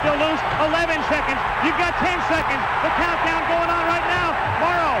11 seconds. You've got 10 seconds. The countdown going on right now.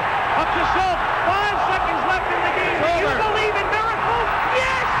 Morrow up to Schultz. 5 seconds left in the game. Do you believe in miracles?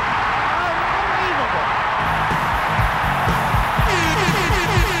 Yes! Unbelievable.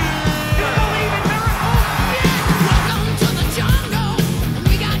 You believe in miracles? Yes! Welcome to the jungle.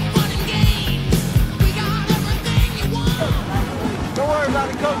 We got fun and games. We got everything you want. Don't worry about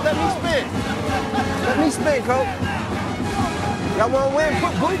it, Coach. Let me spin. Let me spin, Coach. Y'all want to win?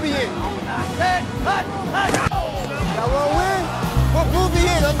 Put Booby in. Y'all want to win? Put Booby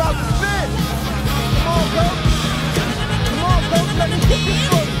in. I'm about to spin. Come on, Coach. Come on, Coach. Let me get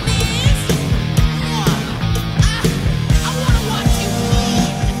this one. I want to watch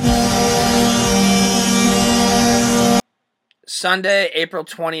you. Sunday, April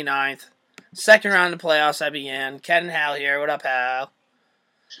 29th. Second round of the playoffs that began. Ken and Hal here. What up, Hal?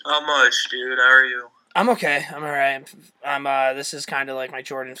 How much, dude? How are you? I'm okay. I'm alright. This is kind of like my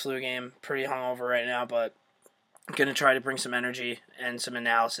Jordan flu game. Pretty hungover right now, but I'm going to try to bring some energy and some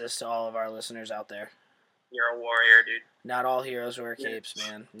analysis to all of our listeners out there. You're a warrior, dude. Not all heroes wear capes,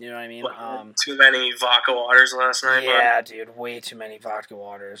 man. You know what I mean? Too many vodka waters last night, yeah, dude. Way too many vodka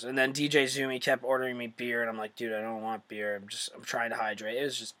waters. And then DJ Zumi kept ordering me beer, and I'm like, dude, I don't want beer. I'm trying to hydrate. It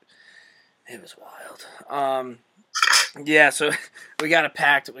was wild. Yeah, so we got a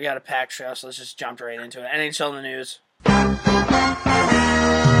packed show, so let's just jump right into it. NHL in the news.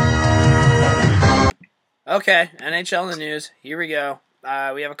 Okay, NHL in the news. Here we go.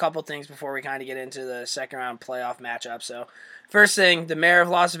 We have a couple things before we kind of get into the second round playoff matchup. So, first thing, the mayor of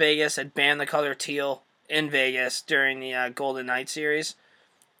Las Vegas had banned the color teal in Vegas during the Golden Knights series.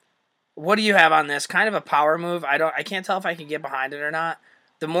 What do you have on this? Kind of a power move. I can't tell if I can get behind it or not.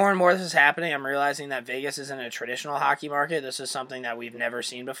 The more and more this is happening, I'm realizing that Vegas isn't a traditional hockey market. This is something that we've never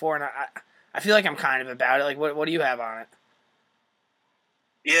seen before, and I feel like I'm kind of about it. Like, what do you have on it?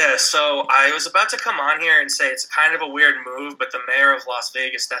 Yeah, so I was about to come on here and say it's kind of a weird move, but the mayor of Las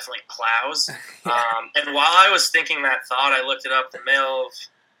Vegas definitely plows. And while I was thinking that thought, I looked it up. The mayor of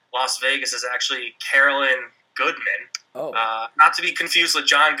Las Vegas is actually Carolyn Goodman. Oh. Not to be confused with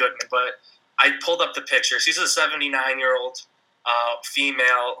John Goodman, but I pulled up the picture. She's a 79-year-old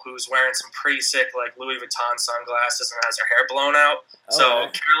female who's wearing some pretty sick like Louis Vuitton sunglasses and has her hair blown out. Oh, so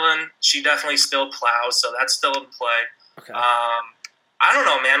right. Carolyn, she definitely still plows, so that's still in play. Okay. I don't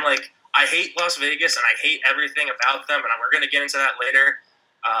know, man. Like, I hate Las Vegas and I hate everything about them, and we're going to get into that later.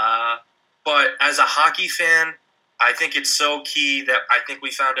 But as a hockey fan, I think it's so key that I think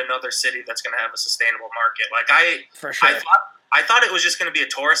we found another city that's going to have a sustainable market. Like, For sure. I thought it was just going to be a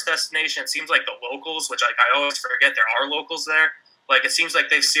tourist destination. It seems like the locals, which like I always forget there are locals there, like it seems like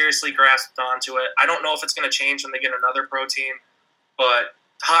they've seriously grasped onto it. I don't know if it's going to change when they get another pro team, but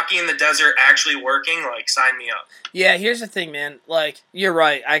hockey in the desert actually working, like, sign me up. Yeah, here's the thing, man. Like, you're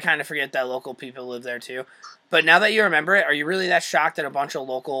right. I kind of forget that local people live there, too. But now that you remember it, are you really that shocked that a bunch of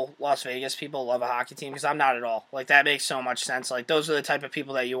local Las Vegas people love a hockey team? Because I'm not at all. Like, that makes so much sense. Like, those are the type of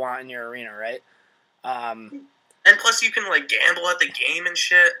people that you want in your arena, right? And plus, you can, like, gamble at the game and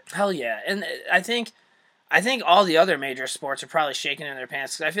shit. Hell yeah. And I think all the other major sports are probably shaking in their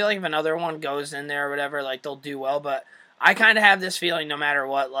pants. Because I feel like if another one goes in there or whatever, like, they'll do well. But I kind of have this feeling no matter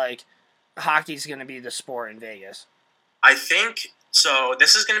what, like, hockey's going to be the sport in Vegas. I think, so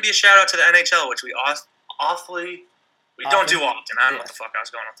this is going to be a shout-out to the NHL, which we don't do often. I don't know what the fuck I was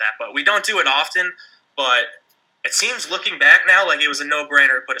going with that. But we don't do it often. But it seems, looking back now, like it was a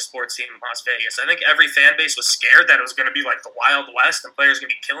no-brainer to put a sports team in Las Vegas. I think every fan base was scared that it was going to be like the Wild West and players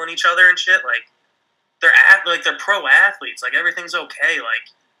going to be killing each other and shit. Like, they're pro athletes. Like, everything's okay. Like,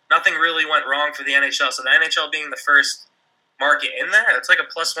 nothing really went wrong for the NHL. So the NHL being the first market in there, it's like a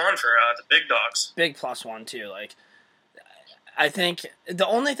 +1 for the big dogs. Big +1, too. Like, I think the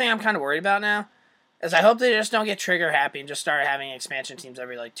only thing I'm kind of worried about now is I hope they just don't get trigger happy and just start having expansion teams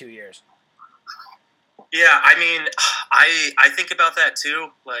every, like, 2 years. Yeah, I mean, I think about that too.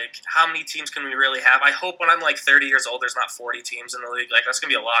 Like, how many teams can we really have? I hope when I'm like 30 years old, there's not 40 teams in the league. Like, that's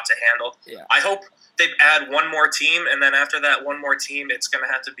going to be a lot to handle. Yeah. I hope they add one more team, and then after that one more team, it's going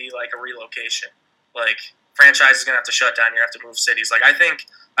to have to be like a relocation. Like, franchise is going to have to shut down. You have to move cities. Like, I think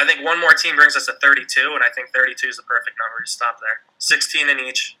one more team brings us to 32, and I think 32 is the perfect number to stop there. 16 in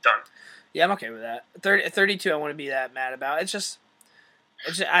each, done. Yeah, I'm okay with that. 32 I wouldn't be that mad about. It's just,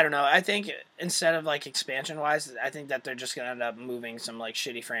 I don't know. I think instead of, like, expansion-wise, I think that they're just going to end up moving some, like,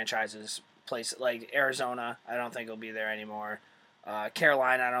 shitty franchises. Like Arizona, I don't think will be there anymore.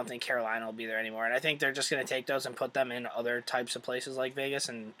 Carolina, I don't think Carolina will be there anymore. And I think they're just going to take those and put them in other types of places like Vegas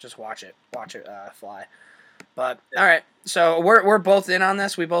and just watch it fly. But, all right. So we're both in on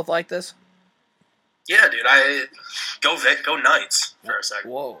this. We both like this. Yeah, dude. Go Knights. for a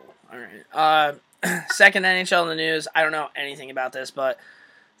second. Whoa. All right. Second NHL in the news. I don't know anything about this, but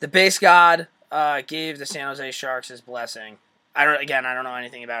the base god gave the San Jose Sharks his blessing. I don't know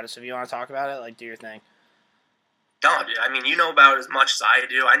anything about it, so if you want to talk about it, like, do your thing. No, dude, I mean, you know about as much as I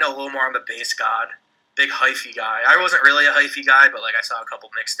do. I know a little more on the base god. Big hyphy guy. I wasn't really a hyphy guy, but like I saw a couple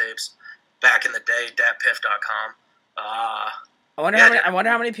mixtapes back in the day, datpiff.com. I wonder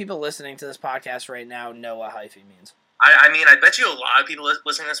how many people listening to this podcast right now know what hyphy means. I mean, I bet you a lot of people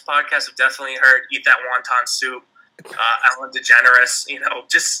listening to this podcast have definitely heard Eat That Wonton Soup, Ellen DeGeneres,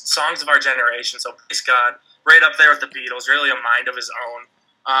 just songs of our generation. So, Base God, right up there with the Beatles, really a mind of his own.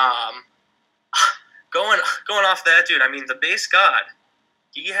 Going off that, dude, I mean, the Base God,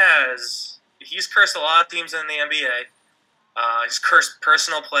 he's cursed a lot of teams in the NBA. He's cursed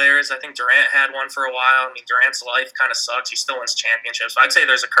personal players. I think Durant had one for a while. I mean, Durant's life kind of sucks. He still wins championships. So I'd say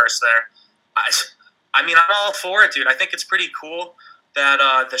there's a curse there. I mean, I'm all for it, dude. I think it's pretty cool that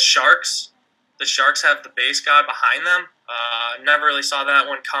the Sharks have the base god behind them. Never really saw that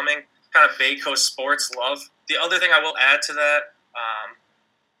one coming. Kind of Bay Coast sports love. The other thing I will add to that,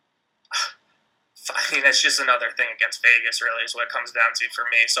 I mean, it's just another thing against Vegas, really, is what it comes down to for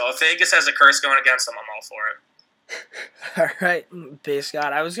me. So if Vegas has a curse going against them, I'm all for it. All right, base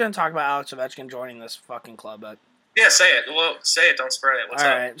god. I was going to talk about Alex Ovechkin joining this fucking club, but... Yeah, say it. Well, say it. Don't spread it. What's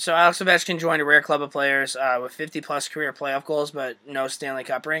up? All right, so Alex Ovechkin joined a rare club of players with 50-plus career playoff goals, but no Stanley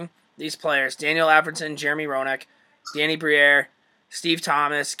Cup ring. These players, Daniel Alfredson, Jeremy Roenick, Danny Briere, Steve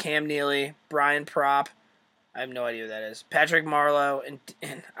Thomas, Cam Neely, Brian Propp, I have no idea who that is, Patrick Marleau, and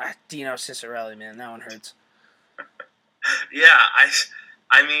Dino Ciccarelli, man. That one hurts. Yeah,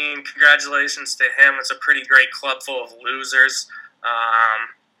 I mean, congratulations to him. It's a pretty great club full of losers.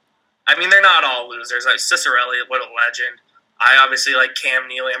 I mean, they're not all losers. Ciccarelli, what a legend. I obviously like Cam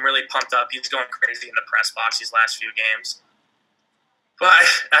Neely. I'm really pumped up. He's going crazy in the press box these last few games. But,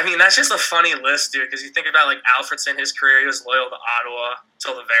 I mean, that's just a funny list, dude, because you think about, like, Alfredson, his career, he was loyal to Ottawa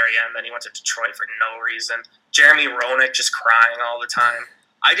till the very end. Then he went to Detroit for no reason. Jeremy Roenick just crying all the time.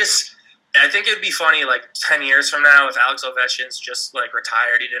 I think it'd be funny, like, 10 years from now if Alex Ovechkin's just, like,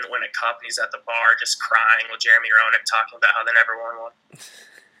 retired. He didn't win a cup, and he's at the bar just crying with Jeremy Roenick talking about how they never won one.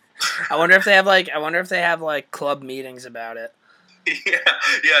 I wonder if they have like club meetings about it.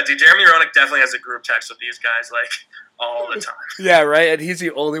 Yeah, dude. Jeremy Roenick definitely has a group text with these guys like all the time. Yeah, right. And he's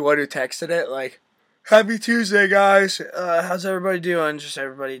the only one who texted it. Like, "Happy Tuesday, guys. How's everybody doing?"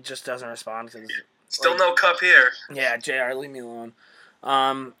 Everybody just doesn't respond because still no cup here. Yeah, JR, leave me alone.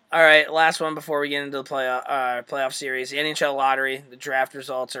 All right, last one before we get into the playoff series. The NHL lottery. The draft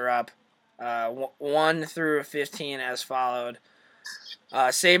results are up. 1 through 15 as followed.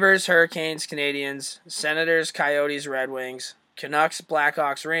 Sabres, Hurricanes, Canadiens, Senators, Coyotes, Red Wings, Canucks,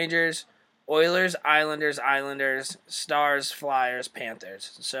 Blackhawks, Rangers, Oilers, Islanders, Stars, Flyers,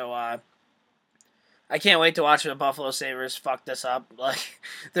 Panthers. So, I can't wait to watch the Buffalo Sabres fuck this up. Like,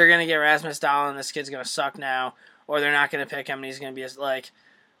 they're going to get Rasmus Dahlin, this kid's going to suck now, or they're not going to pick him, and he's going to be, like,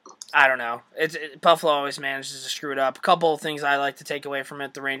 I don't know. Buffalo always manages to screw it up. A couple of things I like to take away from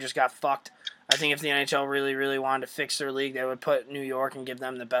it. The Rangers got fucked. I think if the NHL really, really wanted to fix their league, they would put New York and give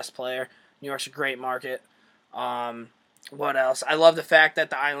them the best player. New York's a great market. What else? I love the fact that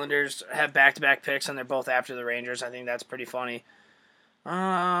the Islanders have back-to-back picks, and they're both after the Rangers. I think that's pretty funny.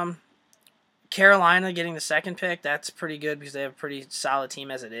 Carolina getting the second pick, that's pretty good because they have a pretty solid team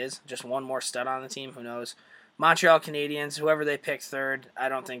as it is. Just one more stud on the team, who knows. Montreal Canadiens, whoever they pick third, I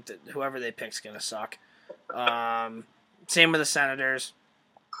don't think that whoever they pick is going to suck. Same with the Senators.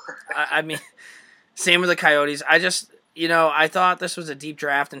 I mean, same with the Coyotes. I thought this was a deep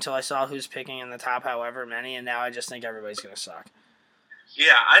draft until I saw who's picking in the top however many, and now I just think everybody's going to suck.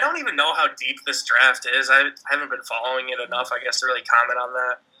 Yeah, I don't even know how deep this draft is. I haven't been following it enough, I guess, to really comment on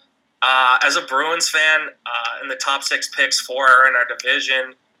that. As a Bruins fan, in the top 6 picks, 4 are in our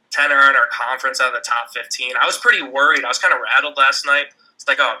division, 10 are in our conference out of the top 15. I was pretty worried. I was kind of rattled last night. It's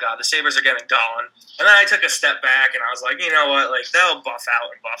like, oh, God, the Sabres are getting Dahlin. And then I took a step back, and I was like, you know what? Like, they'll buff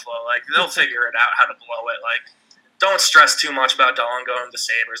out in Buffalo. Like, they'll figure it out how to blow it. Like, don't stress too much about Dahlin going to the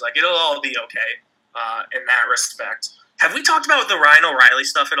Sabres. Like, it'll all be okay in that respect. Have we talked about the Ryan O'Reilly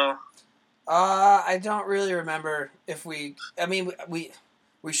stuff at all? I don't really remember if we... I mean,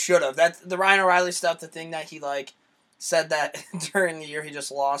 we should have. That's the Ryan O'Reilly stuff, the thing that he, like, said that during the year he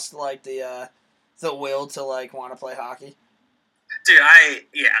just lost, like, the will to, like, want to play hockey. Dude,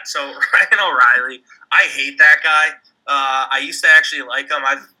 so Ryan O'Reilly, I hate that guy. I used to actually like him.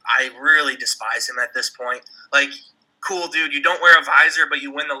 I really despise him at this point. Like, cool dude, you don't wear a visor, but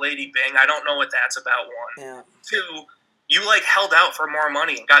you win the Lady Bing. I don't know what that's about, 1. Yeah. 2, you like held out for more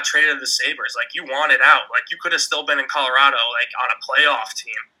money and got traded to the Sabres. Like you wanted out. Like you could have still been in Colorado, like on a playoff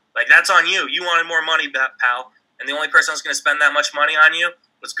team. Like that's on you. You wanted more money, pal. And the only person that's going to spend that much money on you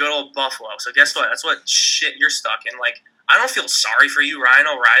was good old Buffalo. So guess what? That's what shit you're stuck in. Like I don't feel sorry for you, Ryan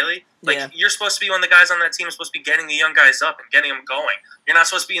O'Reilly. Like you're supposed to be one of the guys on that team. Supposed to be getting the young guys up and getting them going. You're not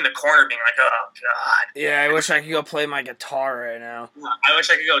supposed to be in the corner being like, oh god. Yeah, I wish I could go play my guitar right now. I wish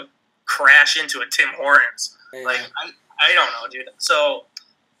I could go crash into a Tim Hortons. Yeah. Like I don't know, dude. So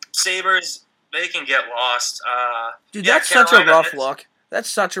Sabres, they can get lost. Dude, yeah, that's such a Carolina, rough look. That's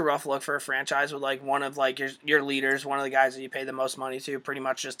such a rough look for a franchise with like one of like your leaders, one of the guys that you pay the most money to, pretty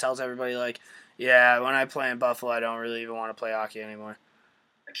much just tells everybody like, yeah, when I play in Buffalo, I don't really even want to play hockey anymore.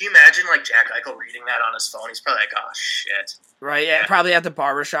 Can you imagine like Jack Eichel reading that on his phone? He's probably like, oh shit. Right, yeah, probably at the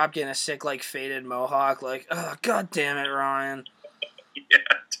barbershop getting a sick like faded mohawk, like, oh god damn it, Ryan. Yeah,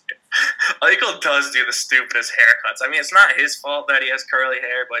 dude. Eichel does do the stupidest haircuts. I mean, it's not his fault that he has curly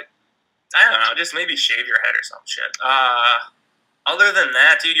hair, but I don't know, just maybe shave your head or some shit. Other than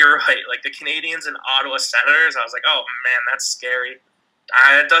that, dude, you're right. Like the Canadians and Ottawa Senators, I was like, oh man, that's scary.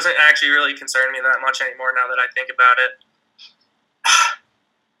 It doesn't actually really concern me that much anymore now that I think about it.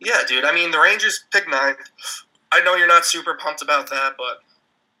 Yeah, dude. I mean, the Rangers picked 9. I know you're not super pumped about that, but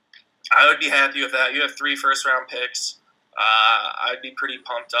I would be happy with that. You have 3 first-round picks. I'd be pretty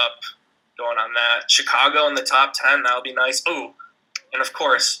pumped up going on that. Chicago in the top 10, that would be nice. Ooh, and of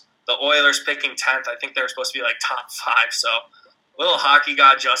course, the Oilers picking 10th. I think they were supposed to be like top 5, so little hockey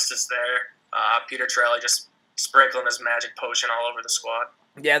god justice there. Peter Chiarelli just sprinkling his magic potion all over the squad.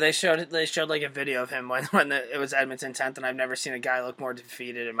 Yeah, they showed like a video of him when it was Edmonton 10th, and I've never seen a guy look more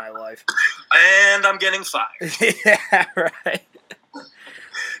defeated in my life. And I'm getting fired. Yeah, right.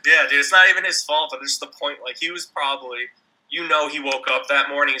 Yeah, dude, it's not even his fault, but it's the point. Like, he was probably, he woke up that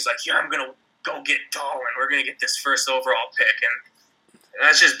morning, he's like, yeah, I'm going to go get Dolan. We're going to get this first overall pick. And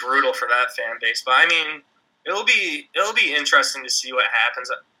that's just brutal for that fan base. But, I mean, it'll be interesting to see what happens.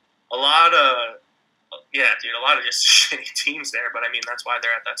 A lot of just shitty teams there, but I mean, that's why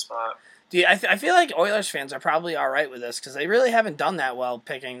they're at that spot. Dude, I feel like Oilers fans are probably all right with this because they really haven't done that well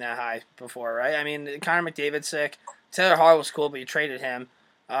picking that high before, right? I mean, Connor McDavid's sick. Taylor Hall was cool, but you traded him.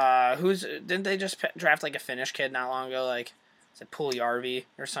 Didn't they just draft like a Finnish kid not long ago? Like, is it Puljujärvi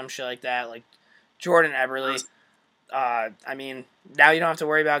or some shit like that? Like Jordan Eberle. I mean, now you don't have to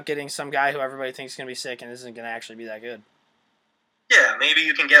worry about getting some guy who everybody thinks is going to be sick and isn't going to actually be that good. Yeah, maybe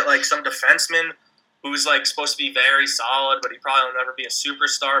you can get like some defenseman who's like supposed to be very solid, but he probably will never be a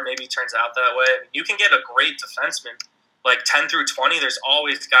superstar. Maybe he turns out that way. I mean, you can get a great defenseman, like 10 through 20. There's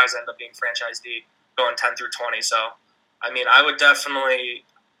always guys that end up being franchise D going 10 through 20. So, I mean, I wouldn't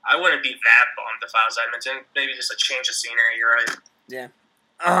be that bummed if I was Edmonton. Maybe just a change of scenery. You're right. Yeah.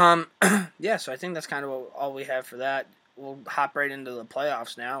 Yeah. So I think that's kind of all we have for that. We'll hop right into the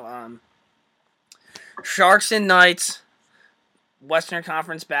playoffs now. Sharks and Knights. Western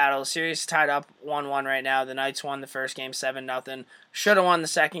Conference battle. Series tied up 1-1 right now. The Knights won the first game 7-0. Should have won the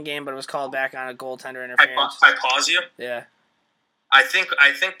second game, but it was called back on a goaltender interference. I pause you. Yeah. I think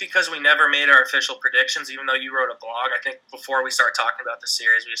because we never made our official predictions, even though you wrote a blog, I think before we start talking about the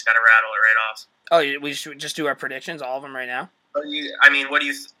series, we just got to rattle it right off. Oh, we should just do our predictions, all of them right now? What do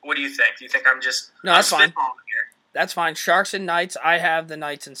you think? Do you think I'm just... No, that's fine. Here? That's fine. Sharks and Knights. I have the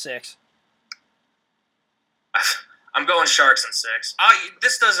Knights in 6. I'm going Sharks in 6.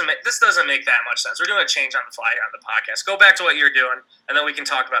 This doesn't make that much sense. We're doing a change on the fly here on the podcast. Go back to what you're doing, and then we can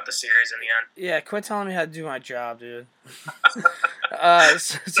talk about the series in the end. Yeah, quit telling me how to do my job, dude. Sounded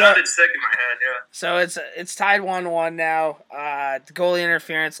sick in my head, yeah. So it's tied 1-1 now. The goalie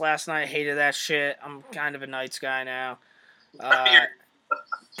interference last night, hated that shit. I'm kind of a Knights guy now.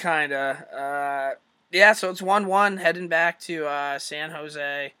 Kinda. Yeah, so it's 1-1, heading back to San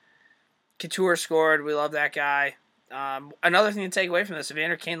Jose. Couture scored. We love that guy. Another thing to take away from this,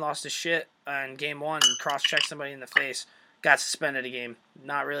 Evander Kane lost his shit in Game 1 and cross-checked somebody in the face. Got suspended a game.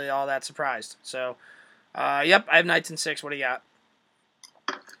 Not really all that surprised. So, yep, I have Knights in 6. What do you got?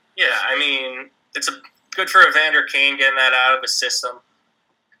 Yeah, I mean, it's good for Evander Kane getting that out of his system.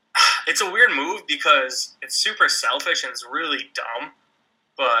 It's a weird move because it's super selfish and it's really dumb,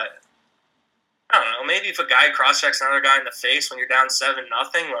 but I don't know, maybe if a guy cross-checks another guy in the face when you're down 7-0,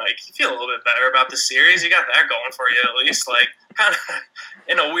 like, you feel a little bit better about the series. You got that going for you at least. Like, kind of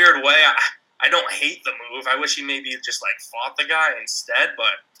in a weird way, I don't hate the move. I wish he maybe just, like, fought the guy instead,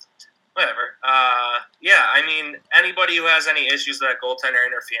 but whatever. Yeah, I mean, anybody who has any issues with that goaltender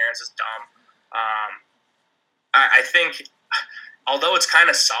interference is dumb. I think, although it's kind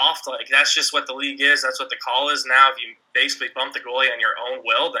of soft, like, that's just what the league is. That's what the call is now. If you basically bump the goalie on your own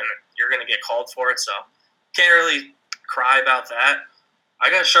will, then you're going to get called for it. So can't really cry about that. I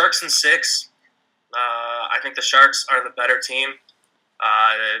got Sharks in 6. I think the Sharks are the better team.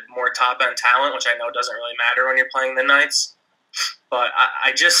 More top-end talent, which I know doesn't really matter when you're playing the Knights. But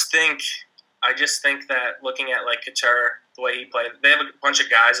I just think that looking at like Couture, the way he played, they have a bunch of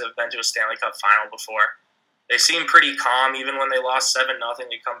guys that have been to a Stanley Cup final before. They seem pretty calm, even when they lost 7-0.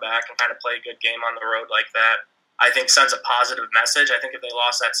 They come back and kind of play a good game on the road like that. I think sends a positive message. I think if they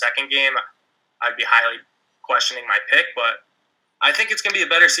lost that second game, I'd be highly questioning my pick. But I think it's going to be a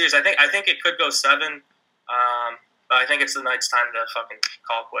better series. I think it could go 7. But I think it's the Knights' time to fucking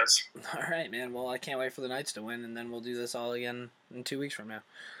call quits. All right, man. Well, I can't wait for the Knights to win, and then we'll do this all again in 2 weeks from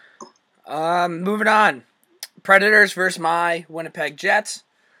now. Moving on. Predators versus my Winnipeg Jets.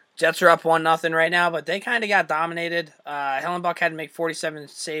 Jets are up 1-0 right now, but they kind of got dominated. Hellenbuck had to make 47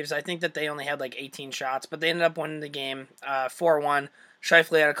 saves. I think that they only had like 18 shots, but they ended up winning the game 4-1.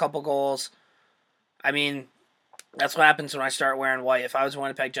 Scheifele had a couple goals. I mean, that's what happens when I start wearing white. If I was a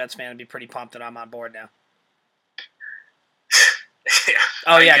Winnipeg Jets fan, I'd be pretty pumped that I'm on board now. Yeah.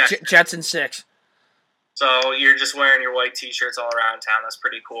 Oh, yeah, Jets in 6. So you're just wearing your white T-shirts all around town. That's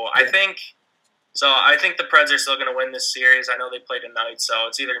pretty cool. Yeah. I think the Preds are still going to win this series. I know they played tonight, so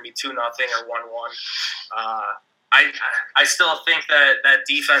it's either going to be 2-0 or 1-1. I still think that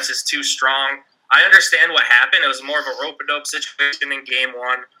defense is too strong. I understand what happened. It was more of a rope-a-dope situation in Game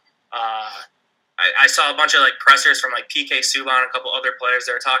 1. I saw a bunch of like pressers from like PK Subban and a couple other players.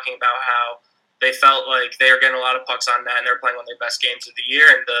 They were talking about how they felt like they were getting a lot of pucks on net and they were playing one of their best games of the year,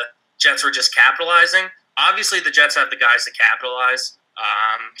 and the Jets were just capitalizing. Obviously, the Jets have the guys to capitalize.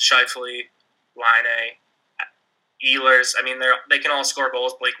 Scheifele, Laine, Ehlers. I mean, they can all score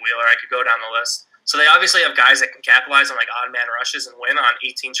goals. Blake Wheeler, I could go down the list. So they obviously have guys that can capitalize on like odd man rushes and win on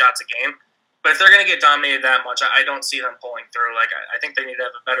 18 shots a game. But if they're going to get dominated that much, I don't see them pulling through. Like I think they need to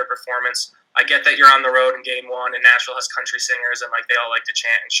have a better performance. I get that you're on the road in Game 1 and Nashville has country singers and like they all like to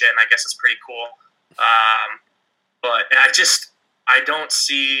chant and shit, and I guess it's pretty cool. But I don't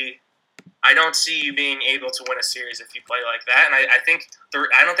see you being able to win a series if you play like that. And I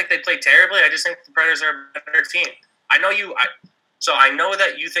don't think they play terribly. I just think the Predators are a better team. I know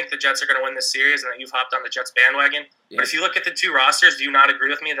that you think the Jets are going to win this series and that you've hopped on the Jets bandwagon. Yeah. But if you look at the two rosters, do you not agree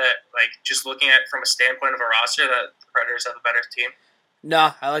with me that, like, just looking at it from a standpoint of a roster, that the Predators have a better team?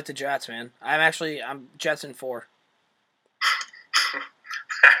 No, I like the Jets, man. I'm Jets in 4. All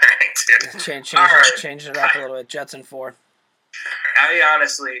right, dude. Change it up a little bit. Jets in 4. I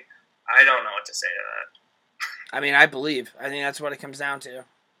don't know what to say to that. I mean, I believe. I think that's what it comes down to.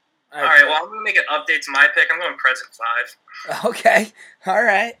 All right, well, I'm going to make an update to my pick. I'm going Preds in 5. Okay. All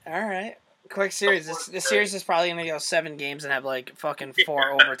right. Quick series. This series is probably going to go 7 games and have, like, fucking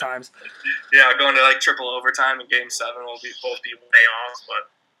 4 overtimes. Yeah, going to, like, triple overtime in Game 7 will both be way off, but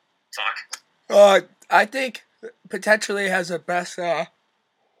fuck. I think potentially has the best,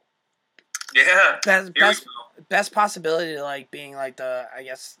 best possibility to, like, being, like, the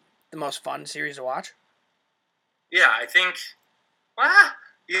most fun series to watch. Yeah, I think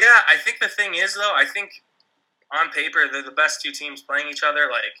the thing is, though, I think on paper they're the best two teams playing each other.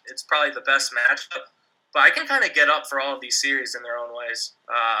 Like, it's probably the best matchup. But I can kind of get up for all of these series in their own ways.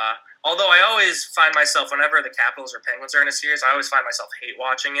 Although I always find myself, whenever the Capitals or Penguins are in a series, I always find myself hate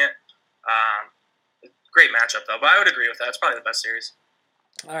watching it. Great matchup, though. But I would agree with that. It's probably the best series.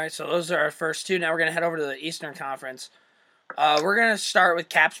 All right, so those are our first two. Now we're going to head over to the Eastern Conference. We're going to start with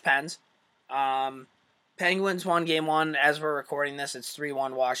Caps Pens. Penguins won Game 1. As we're recording this, it's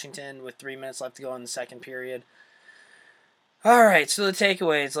 3-1 Washington with 3 minutes left to go in the second period. All right, so the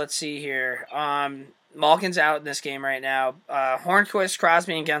takeaways, let's see here. Malkin's out in this game right now. Hornquist,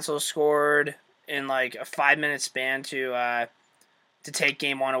 Crosby, and Gensel scored in like a 5-minute span to take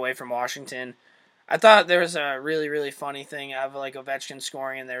Game 1 away from Washington. I thought there was a really, really funny thing of like Ovechkin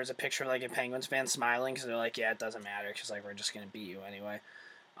scoring, and there was a picture of like a Penguins fan smiling because they're like, yeah, it doesn't matter because like we're just going to beat you anyway.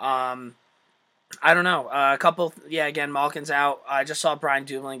 I don't know. Again, Malkin's out. I just saw Brian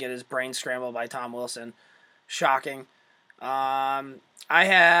Dumoulin get his brain scrambled by Tom Wilson. Shocking. What do I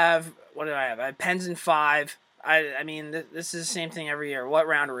have? I have Pens in 5. I mean, this is the same thing every year. What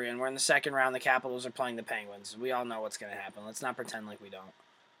round are we in? We're in the second round. The Capitals are playing the Penguins. We all know what's going to happen. Let's not pretend like we don't.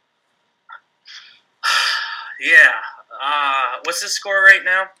 Yeah. What's the score right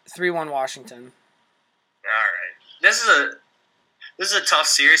now? 3-1 Washington. All right. This is a tough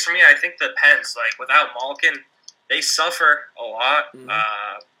series for me. I think the Pens, like, without Malkin, they suffer a lot. Mm-hmm.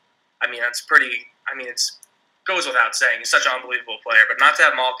 It goes without saying. He's such an unbelievable player. But not to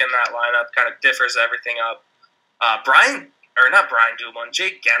have Malkin in that lineup kind of differs everything up. Not Brian Dumoulin,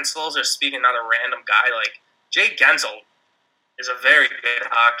 Jake Gensel, or speaking another random guy, like, Jake Gensel is a very good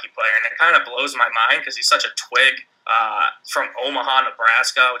hockey player, and it kind of blows my mind because he's such a twig. from Omaha,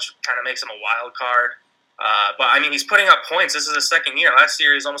 Nebraska, which kind of makes him a wild card. But, I mean, he's putting up points. This is his second year. Last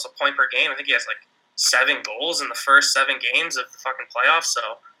year, he was almost a point per game. I think he has, 7 goals in the first 7 games of the fucking playoffs.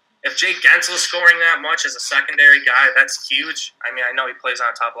 So if Jake Gensel is scoring that much as a secondary guy, that's huge. I mean, I know he plays on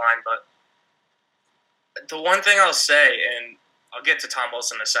a top line, but the one thing I'll say, and I'll get to Tom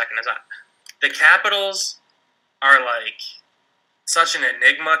Wilson in a second, is the Capitals are, such an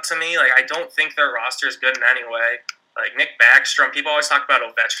enigma to me. I don't think their roster is good in any way. Nick Backstrom, people always talk about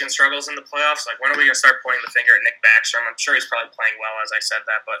Ovechkin struggles in the playoffs. When are we going to start pointing the finger at Nick Backstrom? I'm sure he's probably playing well, as I said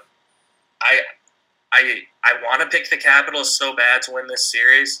that, but I want to pick the Capitals so bad to win this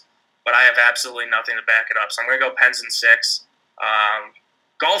series, but I have absolutely nothing to back it up. So I'm going to go Pens in 6.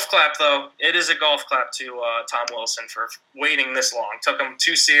 Golf clap, though. It is a golf clap to Tom Wilson for waiting this long. Took him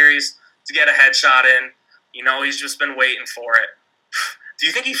 2 series to get a headshot in. He's just been waiting for it. Do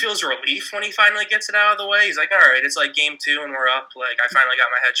you think he feels relief when he finally gets it out of the way? He's like, all right, it's game 2 and we're up. I finally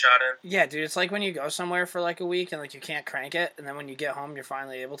got my headshot in. Yeah, dude, it's like when you go somewhere for a week and you can't crank it, and then when you get home, you're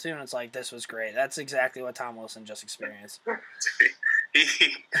finally able to, and it's this was great. That's exactly what Tom Wilson just experienced.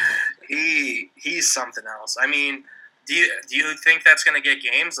 He's something else. I mean, do you think that's going to get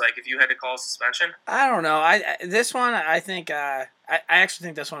games? If you had to call a suspension? I don't know. This one, I think I actually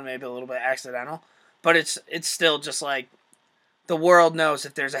think this one may be a little bit accidental, but it's still just the world knows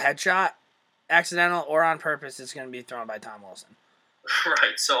if there's a headshot, accidental or on purpose, it's going to be thrown by Tom Wilson.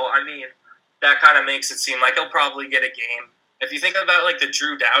 Right. So, I mean, that kind of makes it seem like he'll probably get a game. If you think about the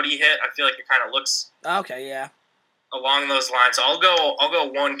Drew Doughty hit, I feel like it kind of looks okay. Yeah. Along those lines. I'll go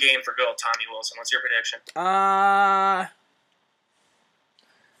 1 game for good old Tommy Wilson. What's your prediction? I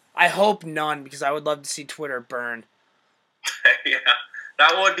hope none, because I would love to see Twitter burn. Yeah,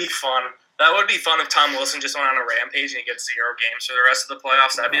 that would be fun. That would be fun if Tom Wilson just went on a rampage and he gets 0 games for the rest of the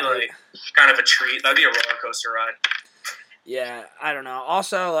playoffs. That'd be kind of a treat. That'd be a roller coaster ride. Yeah, I don't know.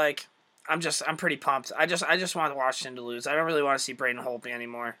 Also, I'm pretty pumped. I just want Washington to lose. I don't really want to see Braden Holtby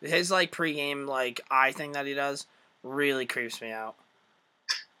anymore. His pregame eye thing that he does really creeps me out.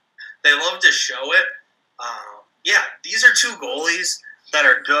 They love to show it. Yeah, these are 2 goalies that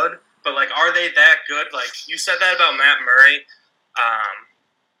are good, but are they that good? You said that about Matt Murray.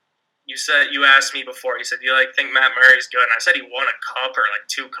 You asked me before. You said you think Matt Murray's good, and I said he won a cup or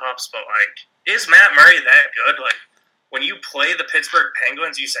 2 cups. But is Matt Murray that good? When you play the Pittsburgh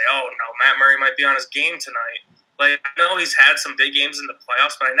Penguins, you say, "Oh no, Matt Murray might be on his game tonight." I know he's had some big games in the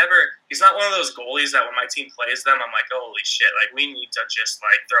playoffs, but he's not one of those goalies that when my team plays them, I'm like, holy shit, we need to just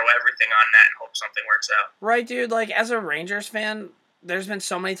throw everything on net and hope something works out. Right, dude. As a Rangers fan, there's been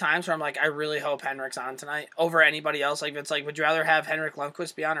so many times where I'm I really hope Henrik's on tonight over anybody else. If it's would you rather have Henrik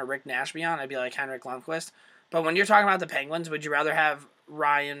Lundqvist be on or Rick Nash be on? I'd be Henrik Lundqvist. But when you're talking about the Penguins, would you rather have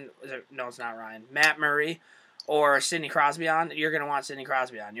it's not Ryan, Matt Murray or Sidney Crosby on? You're going to want Sidney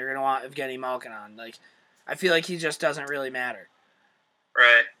Crosby on. You're going to want Evgeny Malkin on. I feel he just doesn't really matter.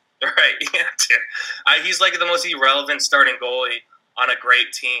 Right, yeah, dude. He's the most irrelevant starting goalie on a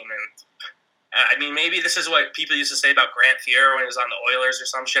great team, and I mean, maybe this is what people used to say about Grant Fuhr when he was on the Oilers or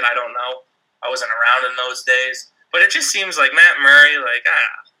some shit. I don't know. I wasn't around in those days, but it just seems like Matt Murray, Matt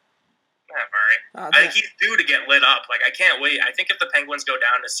Murray. I think he's due to get lit up. I can't wait. I think if the Penguins go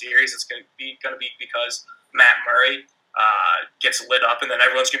down the series, it's going to be because Matt Murray gets lit up, and then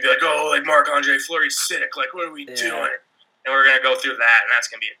everyone's going to be Marc-Andre Fleury's sick. What are we doing? And we're going to go through that, and that's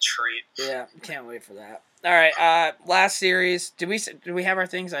going to be a treat. Yeah, can't wait for that. All right, last series. Do we have our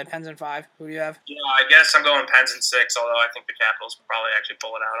things? I had Pens in 5. Who do you have? Yeah, I guess I'm going Pens in 6, although I think the Capitals will probably actually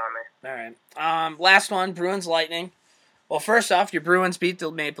pull it out on me. All right. Last one, Bruins Lightning. Well, first off, your Bruins beat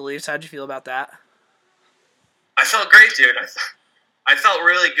the Maple Leafs. How'd you feel about that? I felt great, dude. I felt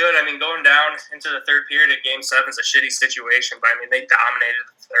really good. I mean, going down into the third period of Game 7 is a shitty situation, but I mean, they dominated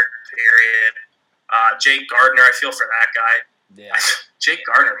the third period. Jake Gardner, I feel for that guy. Yeah. Jake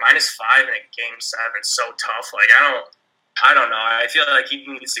Gardner, -5 in a Game 7, so tough. I don't know. I feel he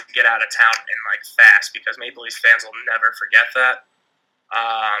needs to get out of town and fast, because Maple Leafs fans will never forget that.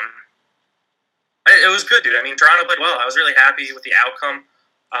 It was good, dude. I mean, Toronto played well. I was really happy with the outcome.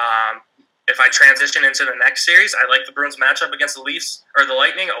 If I transition into the next series, I like the Bruins matchup against the Leafs or the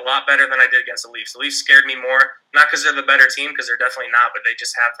Lightning a lot better than I did against the Leafs. The Leafs scared me more, not because they're the better team, because they're definitely not, but they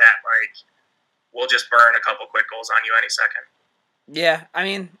just have that we'll just burn a couple quick goals on you any second. Yeah, I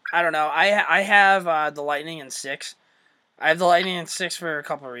mean, I don't know. I have the Lightning in 6. I have the Lightning in 6 for a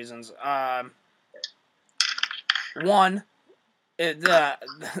couple of reasons. One, the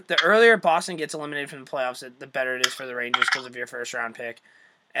earlier Boston gets eliminated from the playoffs, the better it is for the Rangers because of your first-round pick.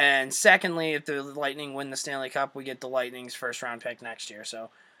 And secondly, if the Lightning win the Stanley Cup, we get the Lightning's first-round pick next year.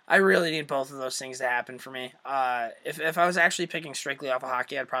 So I really need both of those things to happen for me. If I was actually picking strictly off of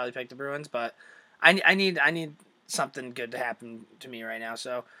hockey, I'd probably pick the Bruins, but I need something good to happen to me right now.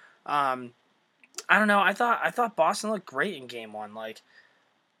 So, I don't know. I thought Boston looked great in Game 1. Like,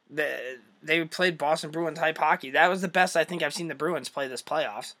 they played Boston Bruin type hockey. That was the best I think I've seen the Bruins play this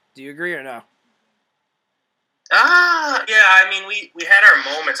playoffs. Do you agree or no? Yeah. I mean, we had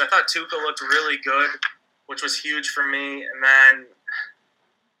our moments. I thought Tuukka looked really good, which was huge for me. And then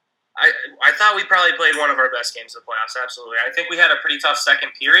I thought we probably played one of our best games of the playoffs. Absolutely. I think we had a pretty tough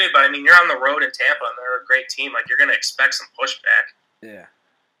second period, but I mean, you're on the road in Tampa, and they're a great team. Like, you're going to expect some pushback. Yeah.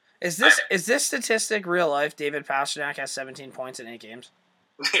 Is this statistic real life? David Pastrnak has 17 points in 8 games.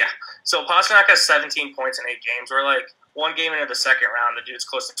 Yeah. So Pastrnak has 17 points in 8 games. We're like one game into the second round. The dude's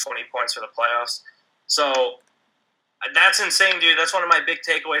close to 20 points for the playoffs. So that's insane, dude. That's one of my big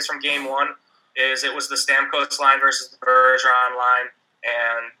takeaways from Game 1 is it was the Stamkos line versus the Bergeron line,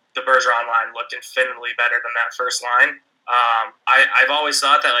 and the Bergeron line looked infinitely better than that first line. I've always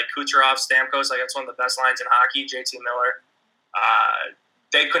thought that, like, Kucherov, Stamkos, like, that's one of the best lines in hockey. JT Miller,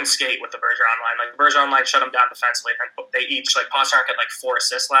 they couldn't skate with the Bergeron line. Like, the Bergeron line shut them down defensively. And they each, like, Pastrnak had, like, 4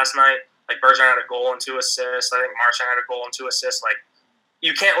 assists last night. Like, Bergeron had a goal and 2 assists. I think Marchand had a goal and 2 assists. Like,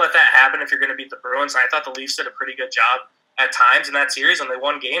 you can't let that happen if you're going to beat the Bruins. And I thought the Leafs did a pretty good job at times in that series when they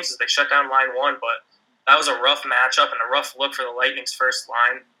won games as they shut down line 1. But that was a rough matchup and a rough look for the Lightning's first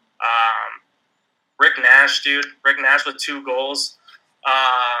line. Rick Nash, dude. Rick Nash with 2 goals.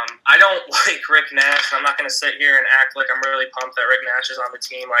 I don't like Rick Nash. I'm not going to sit here and act like I'm really pumped that Rick Nash is on the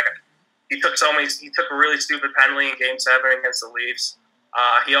team. Like, he took a really stupid penalty in Game 7 against the Leafs.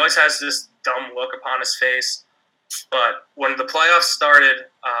 He always has this dumb look upon his face. But when the playoffs started,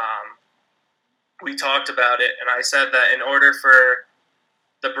 we talked about it, and I said that in order for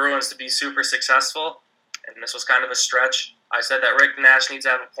the Bruins to be super successful, and this was kind of a stretch, I said that Rick Nash needs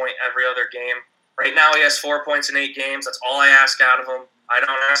to have a point every other game. Right now he has 4 points in 8 games. That's all I ask out of him. I don't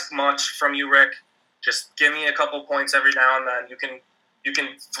ask much from you, Rick. Just give me a couple points every now and then. You can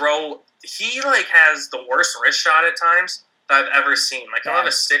throw. He, like, has the worst wrist shot at times that I've ever seen. Like, he'll have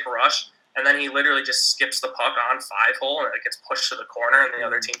a sick rush, and then he literally just skips the puck on 5-hole, and it gets pushed to the corner, and the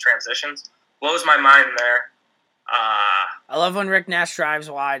other team transitions. Blows my mind there. I love when Rick Nash drives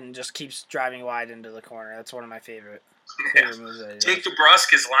wide and just keeps driving wide into the corner. That's one of my favorite moves that he does. Jake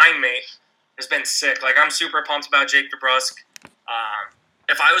DeBrusk, his line mate, has been sick. Like, I'm super pumped about Jake DeBrusk.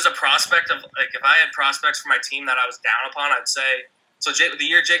 If I was a prospect if I had prospects for my team that I was down upon, I'd say, so the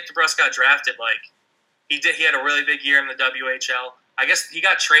year Jake DeBrusk got drafted, like, he had a really big year in the WHL. I guess he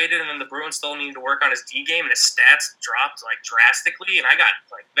got traded, and then the Bruins still needed to work on his D game, and his stats dropped, like, drastically, and I got,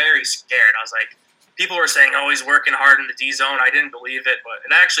 like, very scared. I was like, people were saying, oh, he's working hard in the D zone. I didn't believe it, but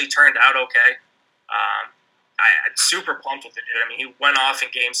it actually turned out okay. I'm super pumped with it, dude. I mean, he went off in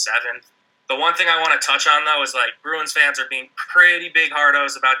Game 7. The one thing I want to touch on, though, is, like, Bruins fans are being pretty big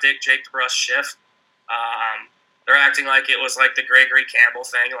hardos about Jake DeBrusk's shift. They're acting like it was, like, the Gregory Campbell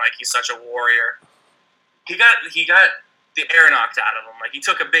thing, like he's such a warrior. He got the air knocked out of him. Like, he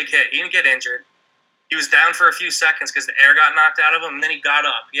took a big hit. He didn't get injured. He was down for a few seconds because the air got knocked out of him, and then he got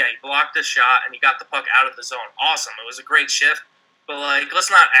up. Yeah, he blocked the shot, and he got the puck out of the zone. Awesome. It was a great shift. But, like, let's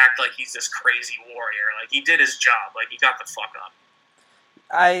not act like he's this crazy warrior. Like, he did his job. Like, he got the fuck up.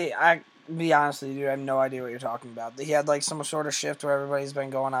 I be honest with you, dude, I have no idea what you're talking about. He had, like, some sort of shift where everybody's been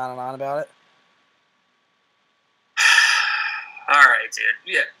going on and on about it. All right,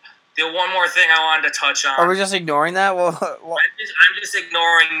 dude. Yeah. The one more thing I wanted to touch on. Are we just ignoring that? Well, I'm just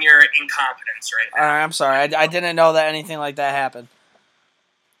ignoring your incompetence right now. All right, I'm sorry. I didn't know that anything like that happened.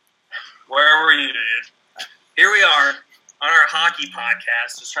 Where were you, dude? Here we are on our hockey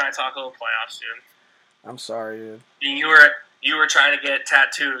podcast, just trying to talk a little playoffs, dude. I'm sorry, dude. And you were trying to get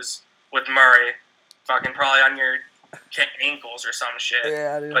tattoos with Murray, fucking probably on your ankles or some shit.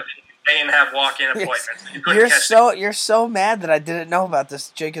 Yeah, dude. But they didn't have walk-in appointments. You're so mad that I didn't know about this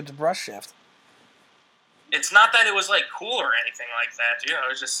Jacob DeBrusk shift. It's not that it was, like, cool or anything like that, dude. I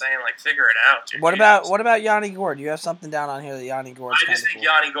was just saying, like, figure it out, dude. What about Yanni Gourde? You have something down on here that Yanni Gourde. I just think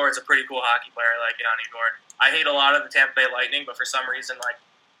Yanni Gourde's a pretty cool hockey player. I like Yanni Gourde. I hate a lot of the Tampa Bay Lightning, but for some reason, like,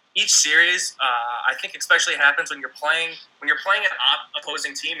 each series, I think especially happens when you're playing an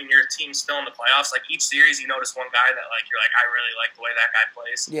opposing team and your team's still in the playoffs. Like, each series, you notice one guy that, like, you're like, I really like the way that guy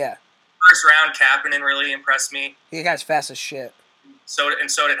plays. Yeah. First round, Kapanen really impressed me. He guy's fast as shit. So did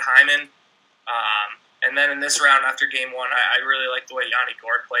Hyman. And then in this round, after Game 1, I really like the way Yanni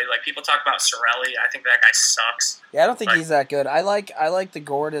Gourde played. Like, people talk about Cirelli. I think that guy sucks. Yeah, I don't think he's that good. I like the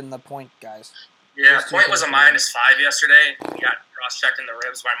Gourde and the Point guys. Yeah, Point was a -5 yesterday. He got cross-checked in the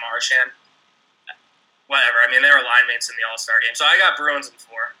ribs by Marchand. whatever. I mean, they were line mates in the All-Star game. So I got Bruins in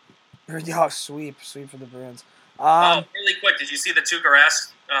 4. Oh, sweep for the Bruins. Really quick, did you see the Tuukka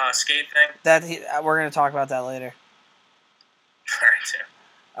Rask skate thing? We're gonna talk about that later. All right, too.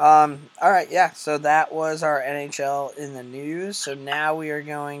 All right, yeah. So that was our NHL in the news. So now we are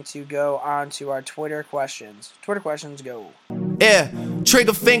going to go on to our Twitter questions. Twitter questions, go. Yeah,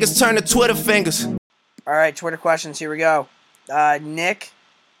 trigger fingers turn to Twitter fingers. All right, Twitter questions. Here we go. Nick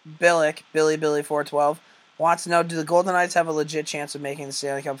Billick, Billy412, wants to know: do the Golden Knights have a legit chance of making the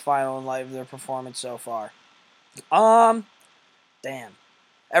Stanley Cup Final in light of their performance so far? Damn.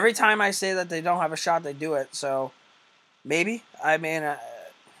 Every time I say that they don't have a shot, they do it. So maybe. I mean,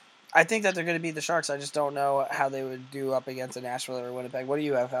 I think that they're going to beat the Sharks. I just don't know how they would do up against a Nashville or Winnipeg. What do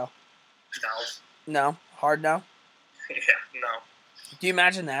you have, Hal? No. No? Hard no? Yeah, no. Do you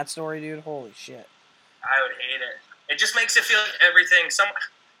imagine that story, dude? Holy shit. I would hate it. It just makes it feel like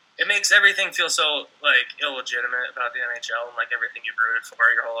it makes everything feel so, like, illegitimate about the NHL and, like, everything you've rooted for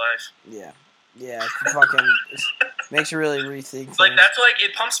your whole life. Yeah. Yeah, it fucking makes you really rethink things. Like, that's, like,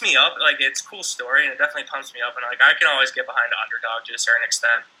 it pumps me up. Like, it's a cool story, and it definitely pumps me up. And, like, I can always get behind the underdog to a certain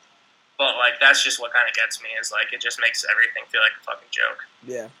extent. But, like, that's just what kind of gets me is, like, it just makes everything feel like a fucking joke.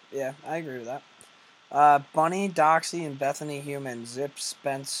 Yeah, I agree with that. Bunny, Doxy, and Bethany Human, Zip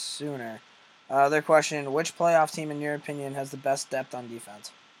Spence Sooner. Their question, which playoff team, in your opinion, has the best depth on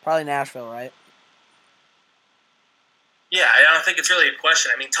defense? Probably Nashville, right? Yeah, I don't think it's really a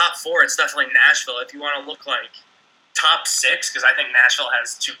question. I mean, top 4, it's definitely Nashville. If you want to look like top 6, because I think Nashville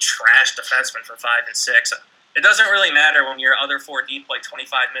has 2 trash defensemen for 5 and 6. It doesn't really matter when your other 4 deep play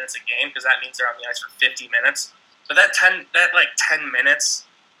 25 minutes a game, because that means they're on the ice for 50 minutes. But that 10 minutes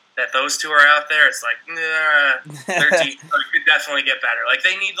that those 2 are out there, it's like, their deep could definitely get better. Like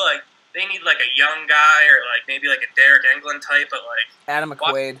they need a young guy or like maybe like a Derek Englund type, but like Adam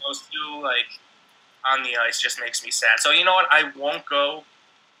McQuaid. Those 2 like on the ice just makes me sad. So you know what? I won't go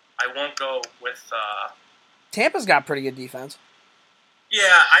with. Tampa's got pretty good defense. Yeah,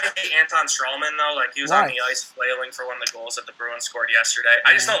 I hate Anton Stralman, though. Like, he was on the ice flailing for one of the goals that the Bruins scored yesterday.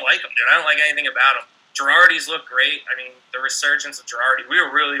 I just don't like him, dude. I don't like anything about him. Girardi's look great. I mean, the resurgence of Girardi, we were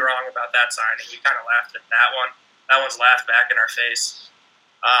really wrong about that signing. We kind of laughed at that one. That one's laughed back in our face.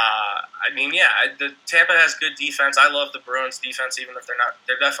 I mean, yeah, the Tampa has good defense. I love the Bruins' defense, even if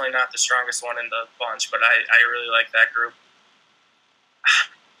they're definitely not the strongest one in the bunch, but I really like that group.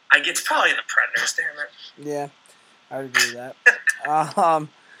 It's probably the Predators, damn it. Yeah, I would agree with that.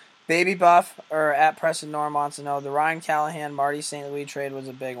 Baby Buff, or at Preston Norm, wants to know, the Ryan Callahan, Marty St. Louis trade was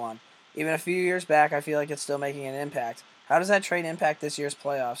a big one. Even a few years back, I feel like it's still making an impact. How does that trade impact this year's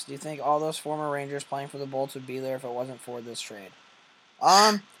playoffs? Do you think all those former Rangers playing for the Bolts would be there if it wasn't for this trade?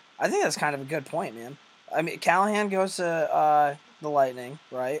 I think that's kind of a good point, man. I mean, Callahan goes to the Lightning,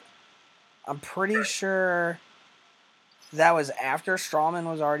 right? I'm pretty sure that was after Strawman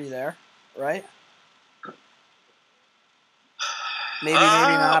was already there, right? Maybe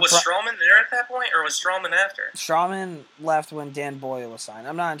not. Was Strawman there at that point, or was Strawman after? Strawman left when Dan Boyle was signed.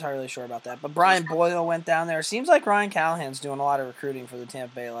 I'm not entirely sure about that. But Brian Boyle went down there. Seems like Ryan Callahan's doing a lot of recruiting for the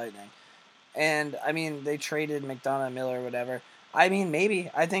Tampa Bay Lightning. And, I mean, they traded McDonough, Miller, whatever. I mean,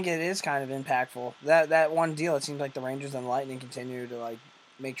 maybe. I think it is kind of impactful. That one deal, it seems like the Rangers and the Lightning continue to, like,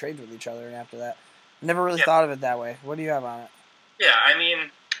 make trades with each other. And after that, I never really thought of it that way. What do you have on it? Yeah, I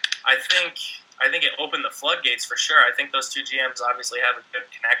mean, I think it opened the floodgates for sure. I think those 2 GMs obviously have a good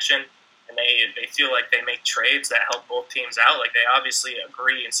connection, and they feel like they make trades that help both teams out. Like, they obviously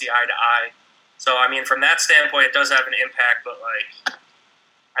agree and see eye to eye. So, I mean, from that standpoint, it does have an impact. But, like,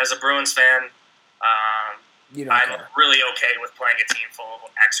 as a Bruins fan, I'm really okay with playing a team full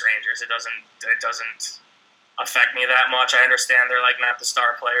of ex-Rangers. It doesn't affect me that much. I understand they're, like, not the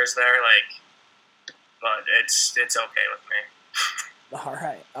star players there, like, but it's okay with me. All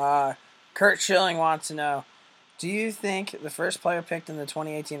right. Kurt Schilling wants to know, do you think the first player picked in the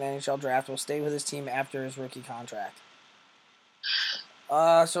 2018 NHL draft will stay with his team after his rookie contract?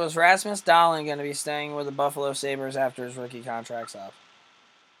 So is Rasmus Dahlin going to be staying with the Buffalo Sabres after his rookie contract's up?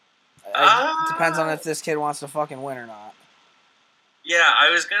 It depends on if this kid wants to fucking win or not. Yeah, I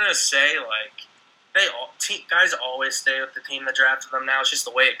was going to say, like, guys always stay with the team that drafted them now. It's just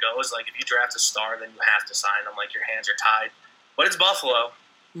the way it goes. Like, if you draft a star, then you have to sign them. Like, your hands are tied. But it's Buffalo.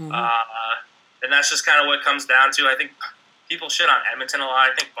 Mm-hmm. And that's just kind of what it comes down to. I think people shit on Edmonton a lot.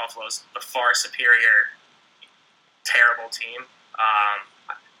 I think Buffalo's the far superior, terrible team.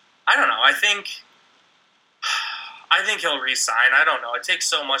 I don't know. I think he'll re-sign. I don't know. It takes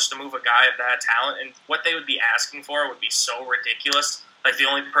so much to move a guy of that talent, and what they would be asking for would be so ridiculous. Like, the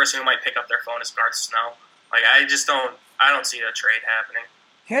only person who might pick up their phone is Garth Snow. Like, I don't see a trade happening.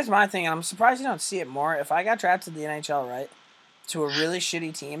 Here's my thing, and I'm surprised you don't see it more. If I got drafted to the NHL, right, to a really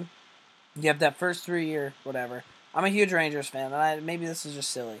shitty team, you have that first 3 year, whatever. I'm a huge Rangers fan, and maybe this is just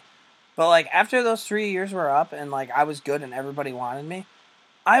silly. But, like, after those 3 years were up and, like, I was good and everybody wanted me,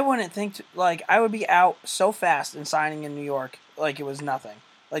 I wouldn't think, I would be out so fast and signing in New York like it was nothing.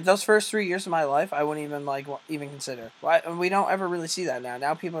 Like, those first 3 years of my life, I wouldn't even, even consider. We don't ever really see that now.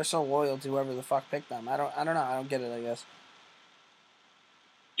 Now people are so loyal to whoever the fuck picked them. I don't know. I don't get it, I guess.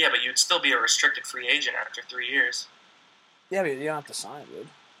 Yeah, but you'd still be a restricted free agent after 3 years. Yeah, but you don't have to sign, dude.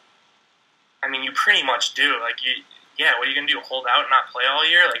 I mean, you pretty much do. Like, what are you going to do? Hold out and not play all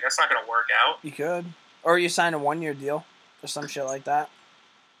year? Like, that's not going to work out. You could. Or you sign a 1 year deal or some shit like that.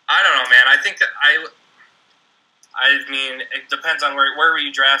 I don't know, man. I think that I mean, it depends on where were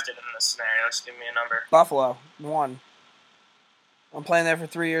you drafted in this scenario. Just give me a number. Buffalo, 1. I'm playing there for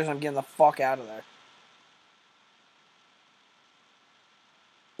 3 years. I'm getting the fuck out of there.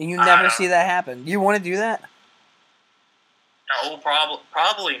 And you never see that happen. You want to do that? No,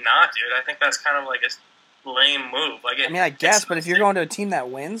 probably not, dude. I think that's kind of like a lame move. Like, I guess, but if you're going to a team that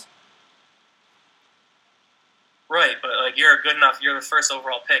wins, right? But like, you're the first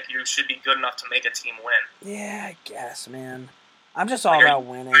overall pick. You should be good enough to make a team win. Yeah, I guess, man. I'm just all about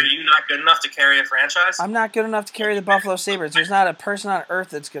winning. Are you not good enough to carry a franchise? I'm not good enough to carry the Buffalo Sabres. There's not a person on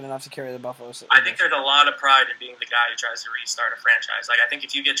earth that's good enough to carry the Buffalo Sabres. I think there's a lot of pride in being the guy who tries to restart a franchise. Like, I think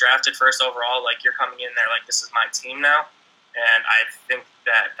if you get drafted first overall, like, you're coming in there like, this is my team now. And I think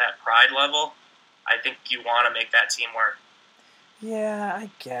that pride level, I think you want to make that team work. Yeah, I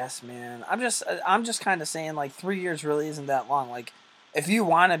guess, man. I'm just kind of saying, like, 3 years really isn't that long. Like, if you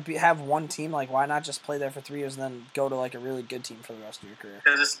want to have one team, like, why not just play there for 3 years and then go to, like, a really good team for the rest of your career?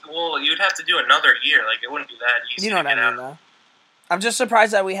 Because you'd have to do another year. Like, it wouldn't be that easy. You know what I mean, though. I'm just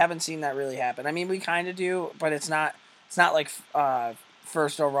surprised that we haven't seen that really happen. I mean, we kind of do, but it's not like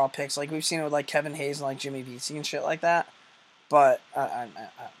first overall picks. Like, we've seen it with, like, Kevin Hayes and, like, Jimmy Vesey and shit like that. But I don't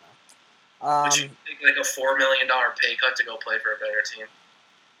know. Would you take like a $4 million pay cut to go play for a better team?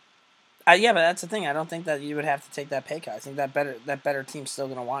 Yeah, but that's the thing. I don't think that you would have to take that pay cut. I think that better team's still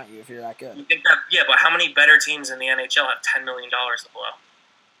gonna want you if you're that good. You think that? Yeah, but how many better teams in the NHL have $10 million to blow?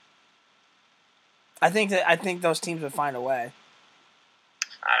 I think those teams would find a way.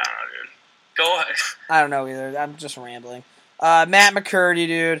 I don't know, dude. Go ahead. I don't know either. I'm just rambling. Matt McCurdy,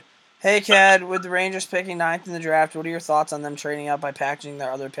 dude. Hey, Ked, with the Rangers picking 9th in the draft, what are your thoughts on them trading up by packaging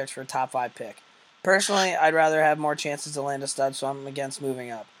their other picks for a top 5 pick? Personally, I'd rather have more chances to land a stud, so I'm against moving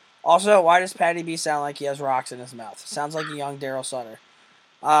up. Also, why does Patty B sound like he has rocks in his mouth? Sounds like a young Daryl Sutter.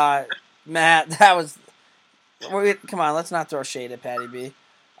 Matt, that was... Come on, let's not throw shade at Patty B.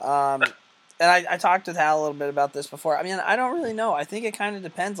 And I talked with Hal a little bit about this before. I mean, I don't really know. I think it kind of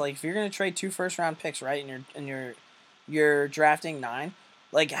depends. Like, if you're going to trade 2 first-round picks, right, and you're drafting 9...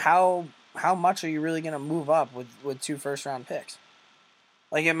 Like, how much are you really going to move up with 2 first-round picks?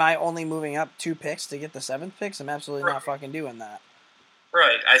 Like, am I only moving up 2 picks to get the 7th picks? I'm absolutely not fucking doing that.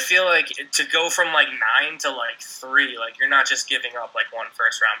 Right. I feel like to go from, like, 9 to, like, 3, like, you're not just giving up, like, 1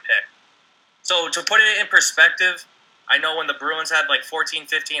 first-round pick. So, to put it in perspective, I know when the Bruins had, like, 14,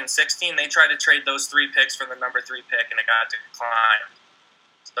 15, and 16, they tried to trade those 3 picks for the number 3 pick, and it got declined.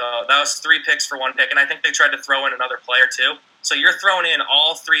 So, that was 3 picks for 1 pick, and I think they tried to throw in another player, too. So you're throwing in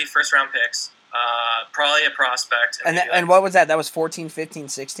all 3 first-round picks, probably a prospect. And what was that? That was 14, 15,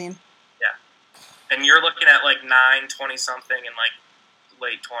 16? Yeah. And you're looking at, like, 9, 20-something, and, like,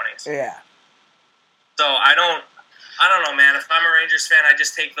 late 20s. Yeah. So I don't know, man. If I'm a Rangers fan, I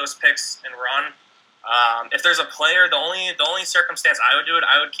just take those picks and run. If there's a player, the only circumstance I would do it,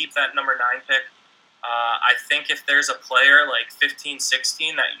 I would keep that number 9 pick. I think if there's a player, like, 15,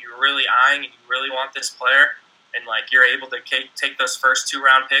 16, that you're really eyeing and you really want this player, and, like, you're able to take those first 2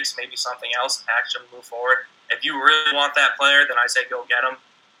 round picks, maybe something else, and package them and move forward. If you really want that player, then I say go get him.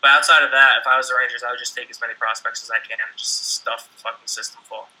 But outside of that, if I was the Rangers, I would just take as many prospects as I can and just stuff the fucking system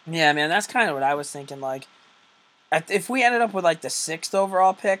full. Yeah, man, that's kind of what I was thinking. Like, if we ended up with, like, the 6th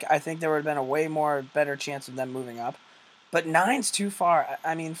overall pick, I think there would have been a way more better chance of them moving up. But 9's too far.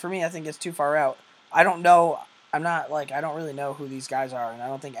 I mean, for me, I think it's too far out. I don't know. I don't really know who these guys are, and I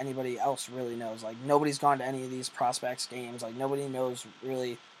don't think anybody else really knows. Like, nobody's gone to any of these prospects games. Like, nobody knows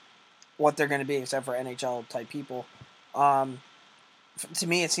really what they're going to be except for NHL-type people. To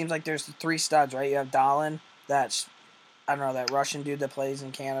me, it seems like there's 3 studs, right? You have Dahlin, that Russian dude that plays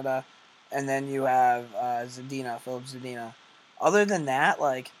in Canada, and then you have Philip Zadina. Other than that,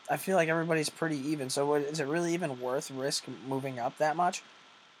 like, I feel like everybody's pretty even. So is it really even worth risk moving up that much?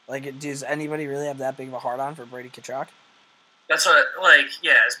 Like, does anybody really have that big of a hard-on for Brady Tkachuk? That's what, like,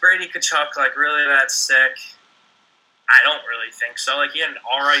 yeah, is Brady Tkachuk, like, really that sick? I don't really think so. Like, he had an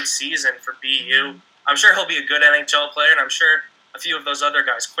all right season for BU. I'm sure he'll be a good NHL player, and I'm sure a few of those other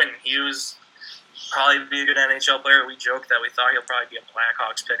guys, Quentin Hughes, probably be a good NHL player. We joked that we thought he'll probably be a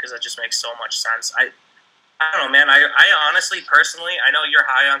Blackhawks pick because that just makes so much sense. I don't know, man. I honestly, personally, I know you're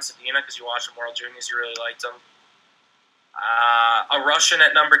high on Sedina because you watched him World Juniors. You really liked him. A Russian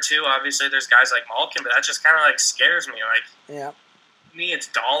at number 2. Obviously, there's guys like Malkin, but that just kind of like scares me. Like, Yeah. to me, it's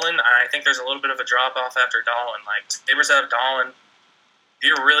Dahlin. I think there's a little bit of a drop off after Dahlin. Like, Sabres have Dahlin. If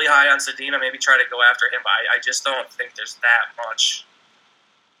you're really high on Sedina, maybe try to go after him. But I just don't think there's that much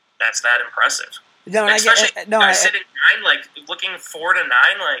that's that impressive. No, Especially guys sitting 9, like looking 4 to 9,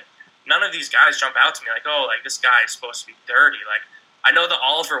 like none of these guys jump out to me like, oh, like this guy is supposed to be dirty. Like, I know the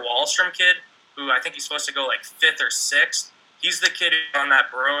Oliver Wahlstrom kid, who I think he's supposed to go like 5th or 6th. He's the kid on that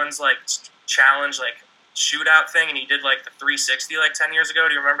Bruins like challenge like shootout thing, and he did like the 360 like 10 years ago.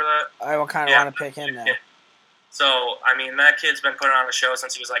 Do you remember that? I will kind of want to pick him now. So, I mean, that kid's been putting on a show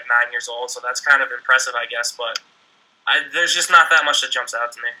since he was like 9 years old, so that's kind of impressive, I guess, but there's just not that much that jumps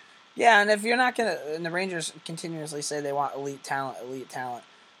out to me. Yeah, and if you're not going to, and the Rangers continuously say they want elite talent.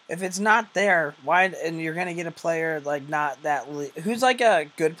 If it's not there, why, and you're going to get a player like not that elite, who's like a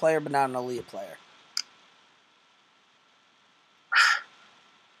good player but not an elite player?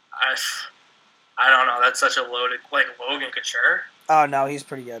 I don't know. That's such a loaded, like Logan Couture. Oh no, he's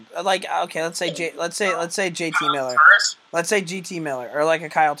pretty good. Like, okay, let's say JT Miller. Turris? Let's say GT Miller or like a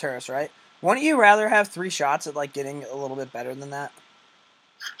Kyle Turris, right? Wouldn't you rather have 3 shots at like getting a little bit better than that?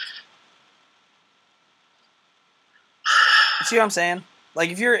 See what I'm saying? Like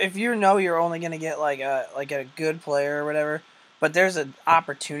if you know you're only gonna get like a good player or whatever, but there's an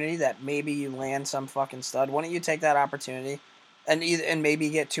opportunity that maybe you land some fucking stud. Wouldn't you take that opportunity, and maybe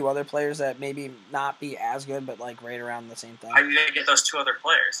get 2 other players that maybe not be as good, but like right around the same thing? How are you gonna get those 2 other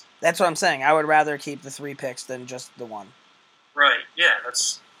players? That's what I'm saying. I would rather keep the 3 picks than just the 1. Right. Yeah,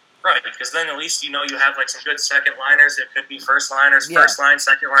 that's right. Because then at least you know you have like some good second liners. It could be first liners, first line,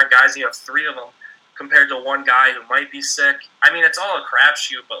 second line guys. You have 3 of them compared to 1 guy who might be sick. I mean, it's all a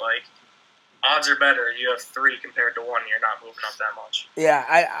crapshoot, but like odds are better. You have 3 compared to 1. You're not moving up that much. Yeah,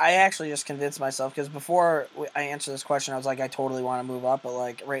 I actually just convinced myself because before I answered this question, I was like, I totally want to move up, but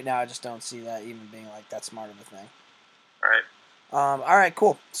like right now, I just don't see that even being like that smart of a thing. All right. All right,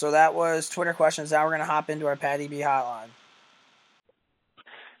 cool. So that was Twitter questions. Now we're gonna hop into our Patty B hotline.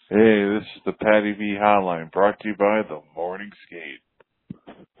 Hey, this is the Patty B hotline, brought to you by the Morning Skate.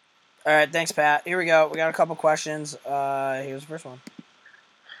 All right, thanks, Pat. Here we go. We got a couple questions. Here's the first one.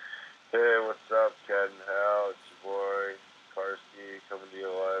 Hey, what's up, Ken and Hal? It's your boy, Karski, coming to you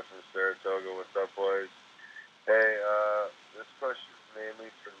live from Saratoga. What's up, boys? Hey, this question is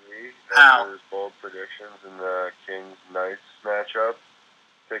mainly for me. Hal. There's bold predictions in the Kings-Knights matchup.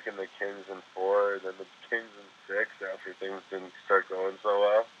 Picking the Kings in 4, then the Kings in 6 after things didn't start going so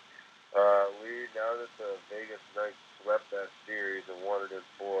well. Now that the Vegas Knights swept that series and won it in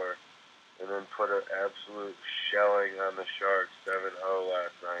 4, and then put an absolute shelling on the Sharks 7-0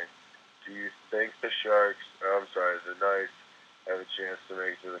 last night, do you think the Knights have a chance to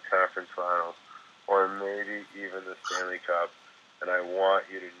make it to the conference finals, or maybe even the Stanley Cup? And I want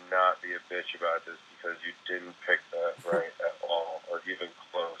you to not be a bitch about this because you didn't pick that right at all, or even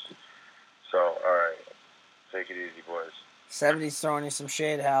close. So, all right, take it easy, boys. 70's throwing you some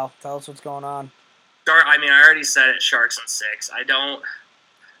shade, Hal. Tell us what's going on. I mean, I already said it. Sharks in 6. I don't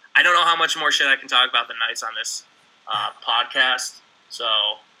know how much more shit I can talk about the Knights on this podcast. So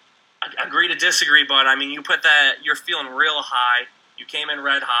I agree to disagree, but I mean, you put that. You're feeling real high. You came in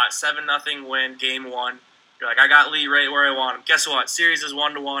red hot. 7-0 win, game 1. You're like, I got Lee right where I want him. Guess what? Series is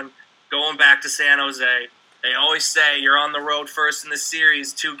 1-1. Going back to San Jose. They always say you're on the road first in the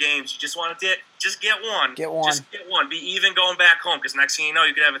series, 2 games. You just want to just get one. Get one. Just get one. Be even going back home because next thing you know,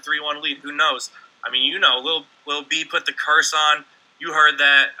 you could have a 3-1 lead. Who knows? I mean, you know, Lil B put the curse on. You heard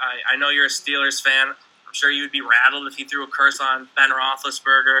that. I know you're a Steelers fan. I'm sure you'd be rattled if he threw a curse on Ben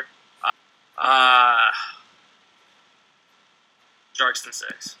Roethlisberger. Sharks in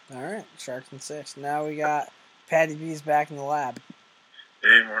 6. All right, Sharks in 6. Now we got Patty B's back in the lab.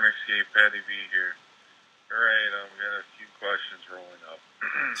 Hey, Morning Skate, Patty B here. All right, we got a few questions rolling up.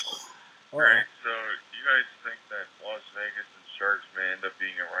 All right, so you guys think that Las Vegas and Sharks may end up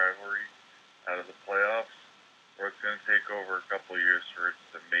being a rivalry out of the playoffs, or it's going to take over a couple of years for it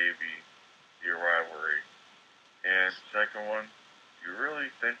to maybe be a rivalry? And second one, do you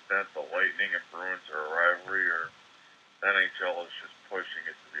really think that the Lightning and Bruins are a rivalry, or the NHL is just pushing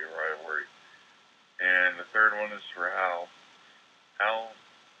it to be a rivalry? And the third one is for Hal. Hal,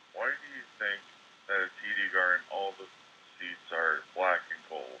 why do you think that at TD Garden all the seats are black and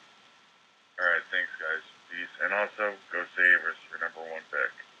gold? All right, thanks, guys. Peace And also, go Sabres for #1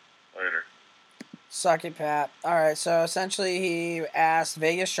 pick. Later. Suck it, Pat. All right, so essentially he asked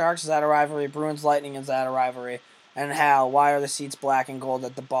Vegas Sharks, is that a rivalry? Bruins Lightning, is that a rivalry? And Hal, why are the seats black and gold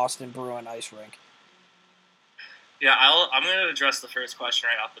at the Boston Bruin ice rink? Yeah, I'm going to address the first question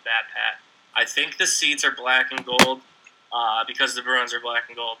right off the bat, Pat. I think the seats are black and gold because the Bruins are black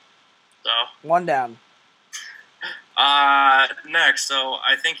and gold. So One down. Next, so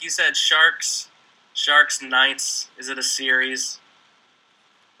I think you said Sharks Knights. Is it a series?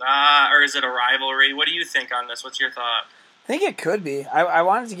 Or is it a rivalry? What do you think on this? What's your thought? I think it could be. I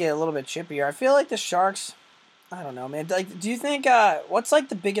wanted to get a little bit chippier. I feel like the Sharks, I don't know, man. Like, do you think, what's like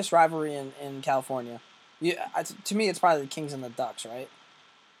the biggest rivalry in California? To me, it's probably the Kings and the Ducks, right?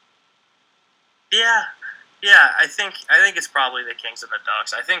 Yeah, I think it's probably the Kings and the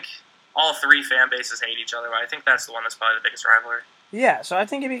Ducks. I think all three fan bases hate each other, but I think that's the one that's probably the biggest rivalry. Yeah, so I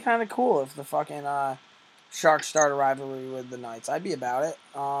think it'd be kind of cool if the fucking Sharks start a rivalry with the Knights. I'd be about it.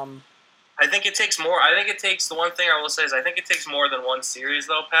 I think it takes more. I think it takes, the one thing I will say is I think it takes more than one series,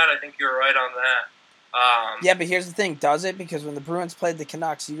 though, Pat. I think you're right on that. Yeah, but here's the thing. Does it? Because when the Bruins played the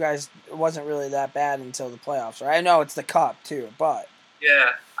Canucks, you guys, it wasn't really that bad until the playoffs, right? I know it's the Cup, too, but... Yeah,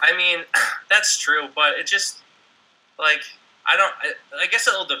 I mean, that's true, but it just, like, I guess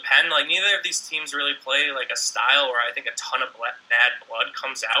it'll depend. Like, neither of these teams really play, like, a style where I think a ton of bad blood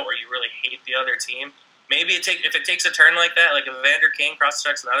comes out where you really hate the other team. Maybe if it takes a turn like that, like if Evander Kane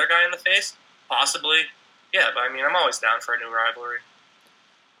cross-checks another guy in the face, possibly. Yeah, but I mean, I'm always down for a new rivalry.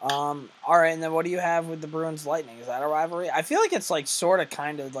 All right, and then what do you have with the Bruins Lightning? Is that a rivalry? I feel like it's like sort of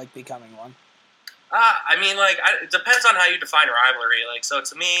kind of like becoming one. I mean, like, it depends on how you define a rivalry. Like, so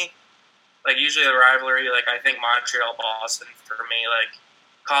to me, like, usually a rivalry, like, I think Montreal, Boston, for me, like,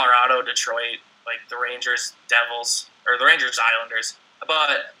 Colorado, Detroit, like, the Rangers, Devils, or the Rangers, Islanders.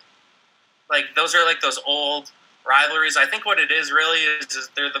 But, like, those are, like, those old rivalries. I think what it is really is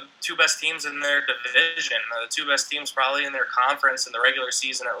they're the two best teams in their division. They're the two best teams probably in their conference in the regular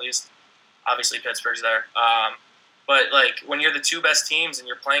season, at least. Obviously, Pittsburgh's there. But, like, when you're the two best teams and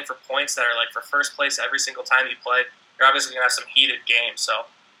you're playing for points that are, like, for first place every single time you play, you're obviously going to have some heated games. So,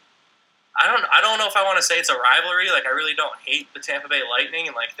 I don't know if I want to say it's a rivalry. Like, I really don't hate the Tampa Bay Lightning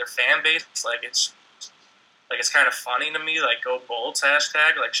and, like, their fan base. Like, it's kind of funny to me. Like, go Bolts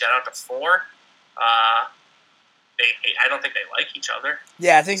hashtag. Like, shout out to 4. I don't think they like each other.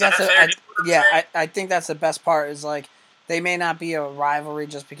 Yeah, I think I think that's the best part is, like, they may not be a rivalry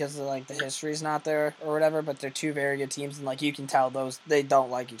just because of, like, the history's not there or whatever, but they're two very good teams, and, like, you can tell they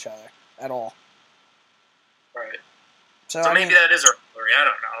don't like each other at all. Right. So maybe that is a rivalry. I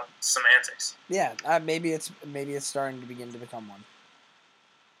don't know. It's semantics. Yeah, maybe it's starting to begin to become one.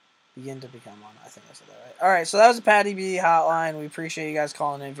 I think I said that right. All right, so that was the Patty B hotline. We appreciate you guys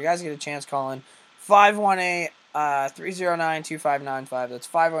calling in. If you guys get a chance, call in 518-309-2595. That's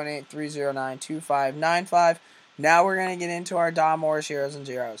 518-309-2595. Now we're going to get into our Dom Moore's Heroes and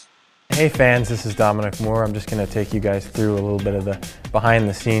Zeros. Hey fans, this is Dominic Moore. I'm just going to take you guys through a little bit of the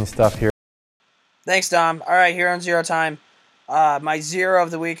behind-the-scenes stuff here. Thanks, Dom. All right, Hero and Zero time. My zero of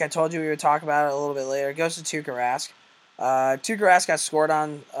the week, I told you we would talk about it a little bit later. It goes to Tuukka Rask. Tuukka Rask got scored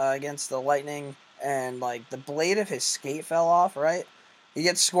on against the Lightning, and, like, the blade of his skate fell off, right? He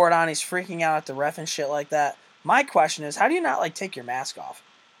gets scored on, he's freaking out at the ref and shit like that. My question is, how do you not, like, take your mask off?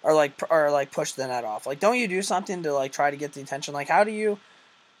 Or push the net off? Like, don't you do something to, like, try to get the attention? Like, how in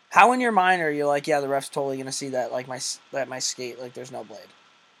your mind are you like, yeah, the ref's totally going to see that, like, my skate, like, there's no blade?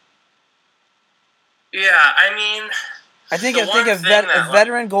 Yeah, I mean... I think a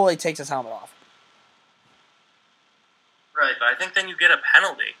veteran goalie takes his helmet off. Right, but I think then you get a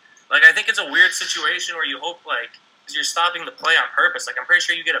penalty. Like, I think it's a weird situation where you hope, like, because you're stopping the play on purpose. Like, I'm pretty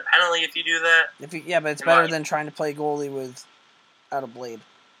sure you get a penalty if you do that. But it's better than trying to play goalie without a blade.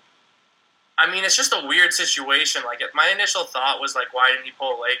 I mean, it's just a weird situation. Like, my initial thought was, like, why didn't he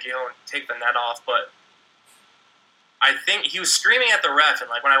pull a leg, and take the net off? But I think he was screaming at the ref, and,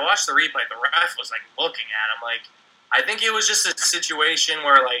 like, when I watched the replay, the ref was, like, looking at him. Like, I think it was just a situation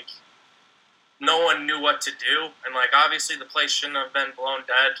where, like, no one knew what to do. And, like, obviously the play shouldn't have been blown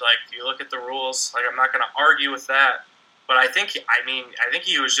dead. Like, if you look at the rules, like, I'm not going to argue with that. But I think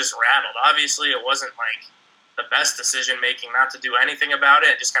he was just rattled. Obviously, it wasn't, like, the best decision-making not to do anything about it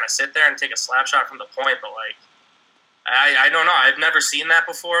and just kind of sit there and take a slap shot from the point. But, like, I don't know. I've never seen that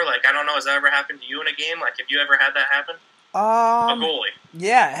before. Like, I don't know. Has that ever happened to you in a game? Like, have you ever had that happen? A goalie.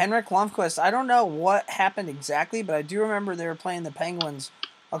 Yeah, Henrik Lundqvist. I don't know what happened exactly, but I do remember they were playing the Penguins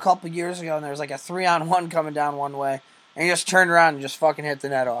a couple years ago, and there was like a 3-on-1 coming down one way, and he just turned around and just fucking hit the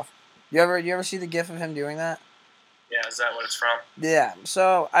net off. You ever see the gif of him doing that? Yeah, Is that what it's from? Yeah.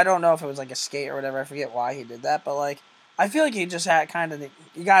 So I don't know if it was like a skate or whatever. I forget why he did that, but like I feel like he just had kind of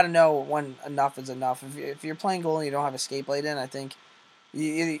you got to know when enough is enough. If you're playing goal and you don't have a skate blade in, I think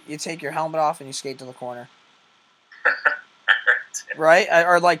you take your helmet off and you skate to the corner. Right?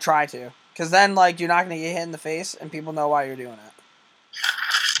 Or like try to. Because then like you're not going to get hit in the face and people know why you're doing it.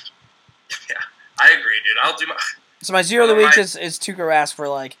 Yeah, I agree, dude. I'll do my... So my zero of the week is Tuukka Rask for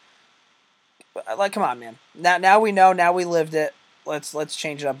like come on, man. Now we know, now we lived it. Let's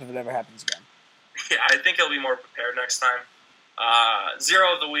change it up if it ever happens again. Yeah, I think he'll be more prepared next time.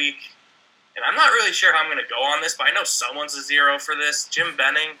 Zero of the week, and I'm not really sure how I'm going to go on this, but I know someone's a zero for this. Jim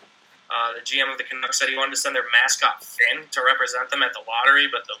Benning, the GM of the Canucks, said he wanted to send their mascot Finn to represent them at the lottery,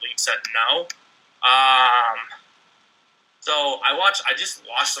 but the league said no. So I just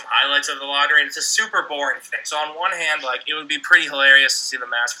watched some highlights of the lottery, and it's a super boring thing. So on one hand, like, it would be pretty hilarious to see the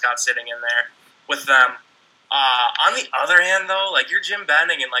mascot sitting in there with them. On the other hand, though, like, you're Jim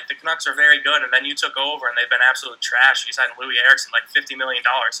Benning, and, like, the Canucks are very good, and then you took over, and they've been absolute trash. You signed Louis Eriksson, like, $50 million,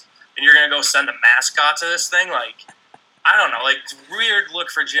 and you're going to go send a mascot to this thing? Like, I don't know. Like, weird look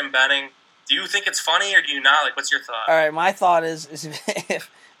for Jim Benning. Do you think it's funny, or do you not? Like, what's your thought? All right, my thought is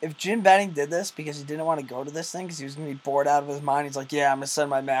if Jim Benning did this because he didn't want to go to this thing because he was going to be bored out of his mind, he's like, yeah, I'm going to send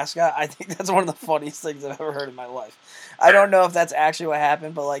my mascot, I think that's one of the funniest things I've ever heard in my life. I don't know if that's actually what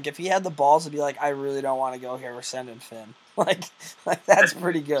happened, but, like, if he had the balls to be like, I really don't want to go here, we're sending Finn. Like that's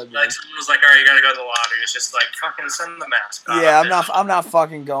pretty good, man. Like, someone was like, all right, you got to go to the lottery. It's just like, fucking send the mascot. Yeah, I'm not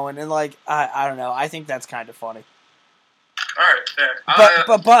fucking going. And, like, I don't know. I think that's kind of funny. All right, fair.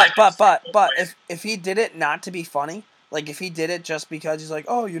 But if he did it not to be funny, like, if he did it just because he's like,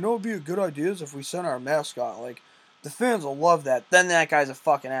 oh, you know what would be a good idea is if we send our mascot, like, the fans will love that, then that guy's a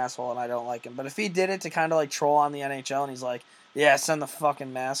fucking asshole and I don't like him. But if he did it to kind of, like, troll on the NHL and he's like, yeah, send the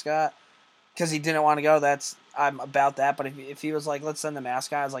fucking mascot, because he didn't want to go, I'm about that. But if he was like, let's send the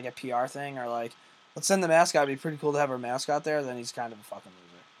mascot as, like, a PR thing, or, like, let's send the mascot, it'd be pretty cool to have our mascot there, then he's kind of a fucking loser.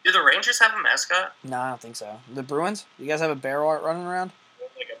 Do the Rangers have a mascot? No, I don't think so. The Bruins? You guys have a bear running around?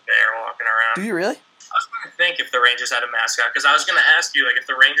 Like a bear walking around. Do you really? I was going to think if the Rangers had a mascot, because I was going to ask you, like, if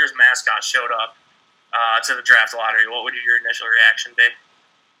the Rangers mascot showed up to the draft lottery, what would your initial reaction be?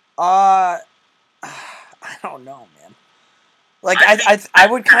 I don't know, man. Like,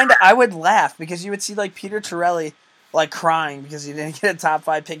 I would laugh, because you would see, like, Peter Chiarelli, like, crying because he didn't get a top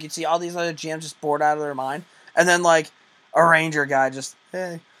 5 pick. You'd see all these other GMs just bored out of their mind. And then, like, a Ranger guy just,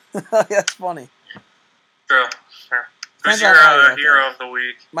 hey. That's funny. True. Who's your hero of the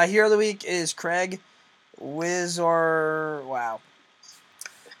week? My hero of the week is Craig Wizzomerski.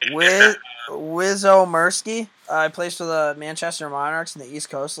 He plays for the Manchester Monarchs in the East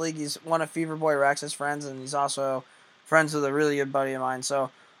Coast League. He's one of Fever Boy Rex's friends, and he's also friends with a really good buddy of mine.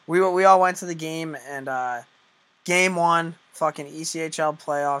 So we all went to the game, and game 1, fucking ECHL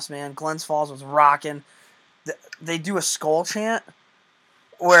playoffs, man. Glens Falls was rocking. They do a skull chant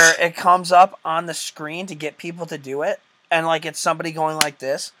where it comes up on the screen to get people to do it, and, like, it's somebody going like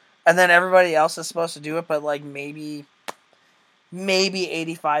this, and then everybody else is supposed to do it, but, like, maybe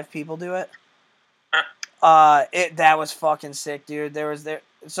 85 people do it. That was fucking sick, dude.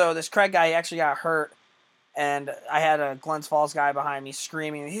 So this Craig guy, he actually got hurt, and I had a Glens Falls guy behind me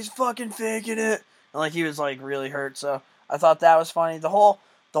screaming, he's fucking faking it, and, like, he was, like, really hurt. So I thought that was funny. The whole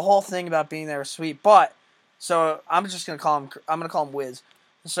thing about being there was sweet. But so I'm gonna call him Wiz.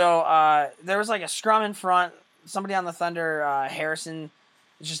 So there was, like, a scrum in front. Somebody on the Thunder, Harrison,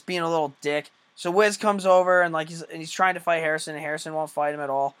 is just being a little dick. So Wiz comes over and, like, he's trying to fight Harrison, and Harrison won't fight him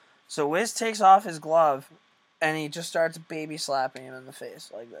at all. So Wiz takes off his glove and he just starts baby slapping him in the face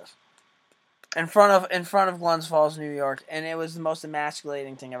like this, in front of Glens Falls, New York, and it was the most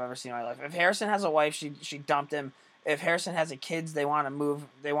emasculating thing I've ever seen in my life. If Harrison has a wife, she dumped him. If Harrison has kids, they want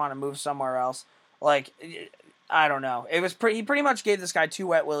to move somewhere else. Like, I don't know. He pretty much gave this guy 2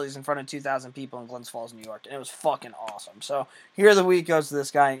 wet willies in front of 2,000 people in Glens Falls, New York, and it was fucking awesome. So here of the week goes to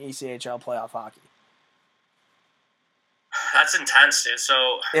this guy in ECHL playoff hockey. That's intense, dude.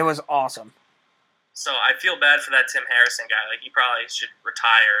 So it was awesome. So I feel bad for that Tim Harrison guy. Like, he probably should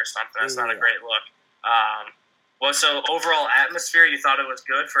retire or something. That's not a great look. Well, so overall atmosphere, you thought it was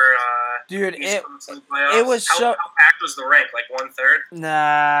good for dude. It was how packed was the rink? Like 1/3?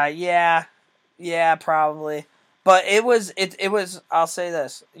 Nah, yeah, probably. But it was. I'll say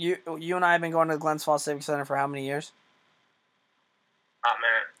this: you and I have been going to the Glens Falls Civic Center for how many years? Oh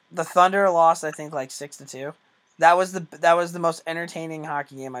man. The Thunder lost, I think, like 6-2. That was the most entertaining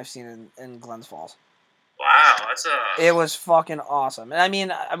hockey game I've seen in Glens Falls. Wow, It was fucking awesome. And I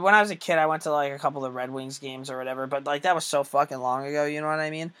mean, when I was a kid, I went to, like, a couple of Red Wings games or whatever, but, like, that was so fucking long ago, you know what I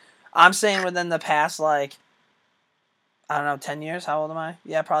mean? I'm saying within the past, like, I don't know, 10 years? How old am I?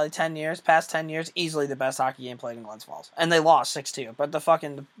 Yeah, probably 10 years. Past 10 years, easily the best hockey game played in Glens Falls. And they lost 6-2, but the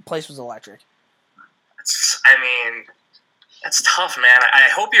place was electric. That's tough, man. I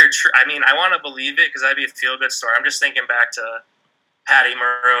hope you're true. I mean, I want to believe it because that'd be a feel-good story. I'm just thinking back to Patty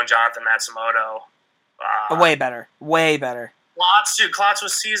Maroon, Jonathan Matsumoto. Way better. Way better. Klotz, dude. Klotz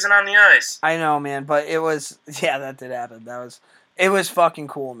was seasoned on the ice. I know, man, but it was... Yeah, that did happen. It was fucking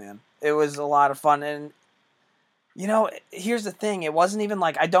cool, man. It was a lot of fun, and... You know, here's the thing. It wasn't even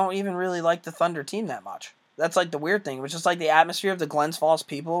like... I don't even really like the Thunder team that much. That's like the weird thing. It was just like the atmosphere of the Glens Falls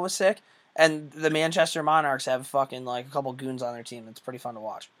people was sick, and the Manchester Monarchs have fucking like a couple goons on their team. It's pretty fun to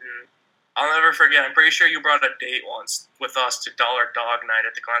watch. I'll never forget. I'm pretty sure you brought a date once with us to Dollar Dog Night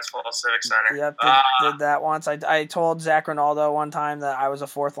at the Glens Falls Civic Center. Yep, did that once. I told Zach Ronaldo one time that I was a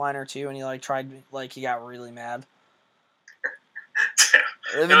fourth liner too, and he he got really mad.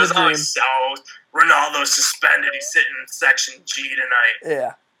 It was always so Ronaldo suspended. He's sitting in section G tonight.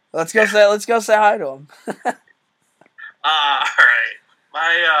 Yeah, let's go say hi to him. All right,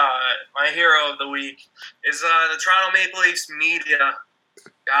 my hero of the week is the Toronto Maple Leafs media.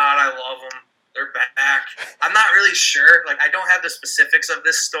 God, I love them. They're back. I'm not really sure. Like, I don't have the specifics of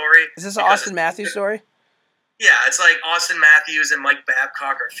this story. Is this an Austin Matthews story? Yeah, it's like Austin Matthews and Mike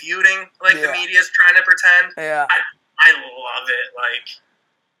Babcock are feuding. Like the media's trying to pretend. Yeah. I love it. Like,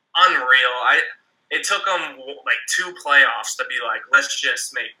 unreal. It took them like 2 playoffs to be like, let's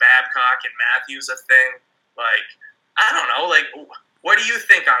just make Babcock and Matthews a thing. Like, I don't know. Like, what do you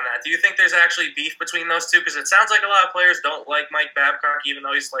think on that? Do you think there's actually beef between those two? Because it sounds like a lot of players don't like Mike Babcock, even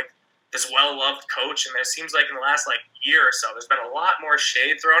though he's like this well-loved coach. And it seems like in the last like year or so, there's been a lot more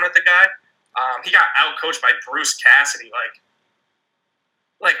shade thrown at the guy. He got out-coached by Bruce Cassidy.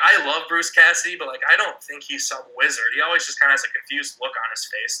 Like I love Bruce Cassidy, but like I don't think he's some wizard. He always just kind of has a confused look on his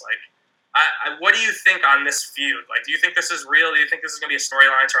face. Like, what do you think on this feud? Like, do you think this is real? Do you think this is going to be a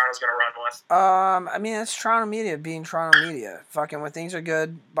storyline Toronto's going to run with? I mean, it's Toronto media being Toronto media. Fucking when things are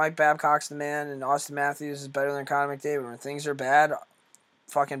good, Mike Babcock's the man, and Austin Matthews is better than Connor McDavid. When things are bad,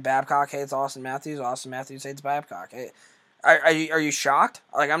 fucking Babcock hates Austin Matthews. Austin Matthews hates Babcock. Hey, are you shocked?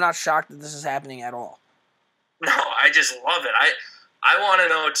 Like, I'm not shocked that this is happening at all. No, I just love it. I want to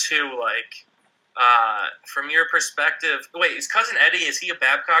know too, like. From your perspective, wait, is Cousin Eddie, is he a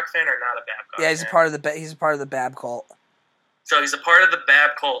Babcock fan or not a Babcock fan? Yeah, he's a part of the Bab cult. So he's a part of the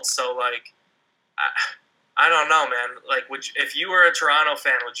Bab cult. So like, I don't know, man. Like, if you were a Toronto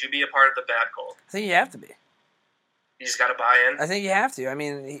fan, would you be a part of the Bab cult? I think you have to be. You just got to buy in. I think you have to. I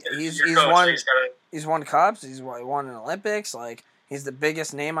mean, he's won cups. He's won an Olympics. Like, he's the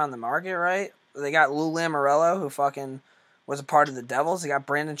biggest name on the market, right? They got Lou Lamoriello, who fucking was a part of the Devils. They got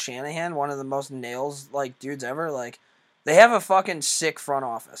Brandon Shanahan, one of the most nails like dudes ever. Like, they have a fucking sick front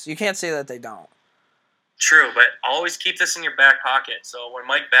office. You can't say that they don't. True, but always keep this in your back pocket. So when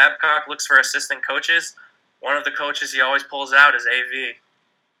Mike Babcock looks for assistant coaches, one of the coaches he always pulls out is AV.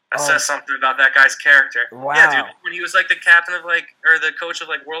 That says something about that guy's character. Wow. Yeah, dude. When he was like the captain of or the coach of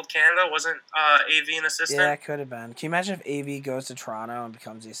World Canada, wasn't AV an assistant? Yeah, it could have been. Can you imagine if AV goes to Toronto and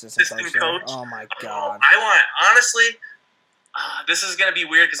becomes the assistant coach? Oh my god. Honestly. This is going to be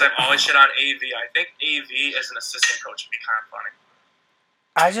weird because I've always shit on AV. I think AV as an assistant coach would be kind of funny.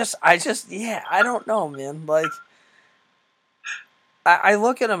 I don't know, man. Like, I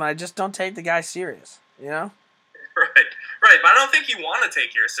look at him, I just don't take the guy serious, you know? Right, but I don't think you want to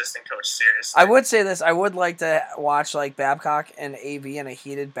take your assistant coach seriously. I would say this, I would like to watch, like, Babcock and AV in a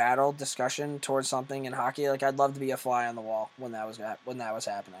heated battle discussion towards something in hockey. Like, I'd love to be a fly on the wall when that was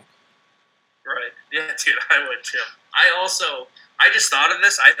happening. Right. Yeah, dude, I would too. I just thought of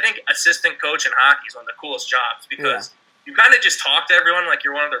this. I think assistant coach in hockey is one of the coolest jobs because you kind of just talk to everyone like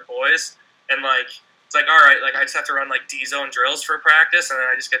you're one of their boys, and like it's like, all right, like I just have to run like D-zone drills for practice, and then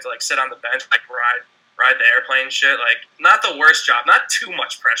I just get to like sit on the bench, like ride the airplane shit. Like, not the worst job, not too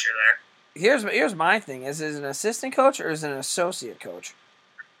much pressure there. Here's my thing: is it an assistant coach or is it an associate coach?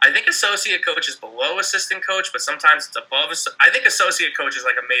 I think associate coach is below assistant coach, but sometimes it's above. I think associate coach is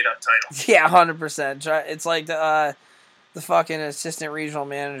like a made-up title. Yeah, 100%. It's like the fucking assistant regional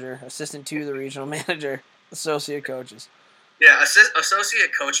manager, assistant to the regional manager, associate coaches. Yeah,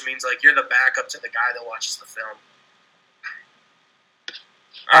 associate coach means like you're the backup to the guy that watches the film.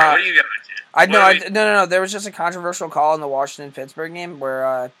 All right, what do you got? No. There was just a controversial call in the Washington-Pittsburgh game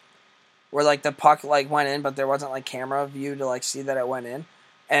where like the puck like went in, but there wasn't like camera view to like see that it went in.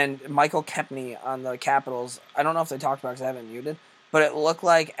 And Michael Kempny on the Capitals, I don't know if they talked about it because I haven't muted, but it looked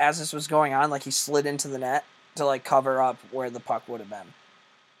like as this was going on, like he slid into the net to like cover up where the puck would have been.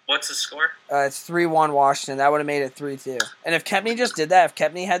 What's the score? It's 3-1 Washington. That would have made it 3-2. And if Kempny just did that, if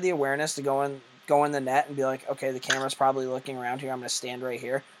Kempny had the awareness to go go in the net and be like, okay, the camera's probably looking around here. I'm going to stand right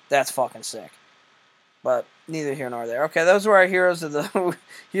here. That's fucking sick. But neither here nor there. Okay, those were our heroes of the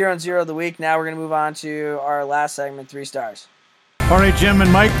Hero and Zero of the week. Now we're going to move on to our last segment, 3 stars. All right, Jim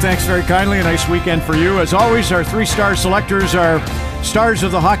and Mike, thanks very kindly. A nice weekend for you. As always, our 3-star selectors are stars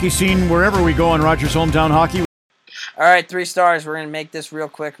of the hockey scene wherever we go in Rogers Hometown Hockey. All right, 3 stars. We're going to make this real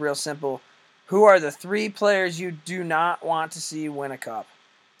quick, real simple. Who are the 3 players you do not want to see win a cup?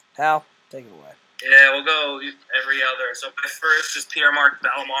 Hal, take it away. Yeah, we'll go every other. So my first is Pierre-Marc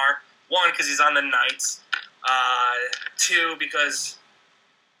Bellemare. 1, because he's on the Knights. 2, because,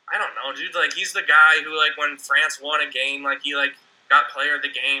 I don't know, dude. Like, he's the guy who, like, when France won a game, like, he, like, got player of the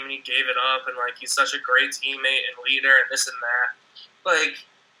game and he gave it up. And, like, he's such a great teammate and leader and this and that. Like,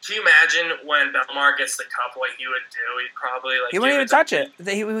 can you imagine when Bellemare gets the cup, what he would do? He'd probably, like... He wouldn't even touch it.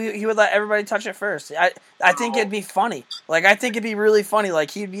 He would let everybody touch it first. I think it'd be funny. Like, I think it'd be really funny.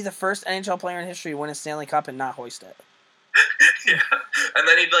 Like, he'd be the first NHL player in history to win a Stanley Cup and not hoist it. Yeah, and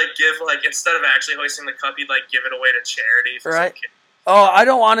then he'd, like, give, like, instead of actually hoisting the cup, he'd, like, give it away to charity for right. some kid. Oh, I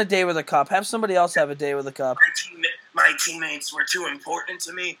don't want a day with a cup. Have somebody else have a day with a cup. My teammates were too important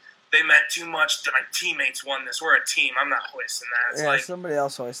to me. They meant too much. My teammates won this. We're a team. I'm not hoisting that. It's like, somebody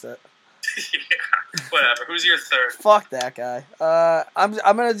else hoist it. Yeah, whatever. Who's your third? Fuck that guy. I'm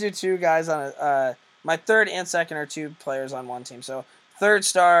gonna do 2 guys on a. My third and second are 2 players on one team. So 3rd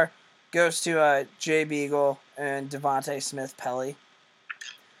star goes to Jay Beagle and Devontae Smith-Pelly.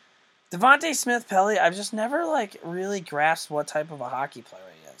 Devontae Smith-Pelly, I've just never, like, really grasped what type of a hockey player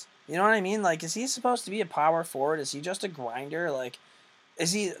he is. You know what I mean? Like, is he supposed to be a power forward? Is he just a grinder? Like,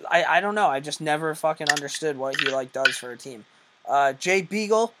 is he... I don't know. I just never fucking understood what he, like, does for a team. Jay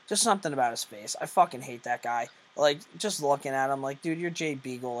Beagle, just something about his face. I fucking hate that guy. Like, just looking at him, like, dude, you're Jay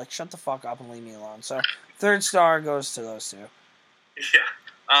Beagle. Like, shut the fuck up and leave me alone. So, 3rd star goes to those 2.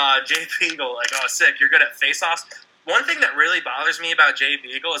 Yeah. Jay Beagle, like, oh, sick. You're good at face-offs. One thing that really bothers me about Jay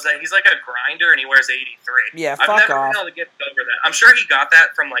Beagle is that he's like a grinder and he wears 83. Yeah, I've fuck never off. been able to get over that. I'm sure he got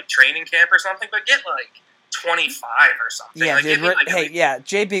that from, like, training camp or something, but get, like, 25 or something. Yeah, like, dude. give me, like, Hey, yeah,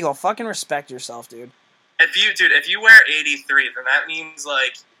 Jay Beagle, fucking respect yourself, dude. If you wear 83, then that means,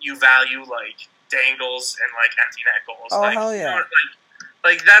 like, you value, like, dangles and, like, empty net goals. Oh, like, hell yeah. You know,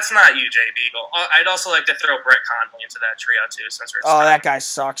 like, that's not you, Jay Beagle. I'd also like to throw Brett Conley into that trio, too, since we're that guy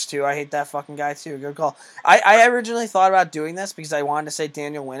sucks, too. I hate that fucking guy, too. Good call. I originally thought about doing this because I wanted to say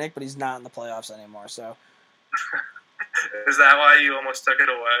Daniel Winnick, but he's not in the playoffs anymore, so... Is that why you almost took it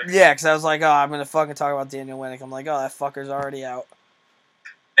away? Yeah, because I was like, oh, I'm going to fucking talk about Daniel Winnick. I'm like, oh, that fucker's already out.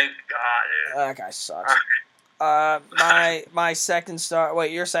 Thank God, dude. That guy sucks. My second star...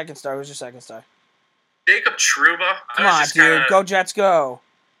 Wait, your second star. Who's your second star? Jacob Trouba. Come on, dude. Go Jets, go.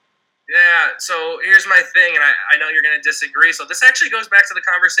 Yeah, so here's my thing, and I know you're going to disagree. So this actually goes back to the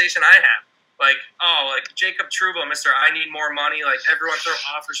conversation I had. Like, Jacob Trouba, Mr. I need more money. Like, everyone throw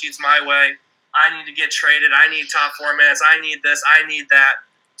offer sheets my way. I need to get traded. I need top 4 minutes. I need this. I need that.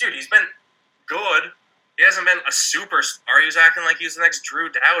 Dude, he's been good. He hasn't been a superstar. He was acting like he was the next Drew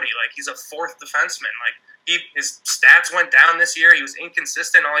Doughty. Like, he's a 4th defenseman. Like, his stats went down this year. He was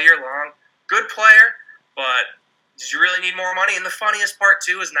inconsistent all year long. Good player, but did you really need more money? And the funniest part,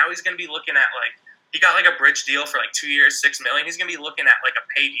 too, is now he's going to be looking at, like, he got, like, a bridge deal for, like, 2 years, $6 million. He's going to be looking at, like, a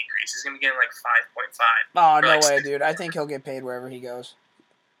pay decrease. He's going to be getting, like, 5.5. Oh, no way, dude. I think he'll get paid wherever he goes.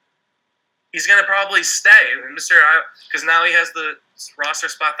 He's going to probably stay, because now he has the roster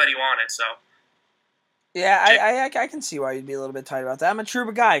spot that he wanted, so. Yeah, I can see why you'd be a little bit tight about that. I'm a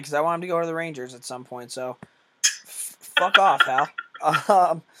Trouba guy because I want him to go to the Rangers at some point, so fuck off,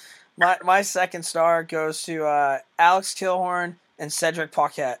 Hal. My second star goes to Alex Killorn and Cedric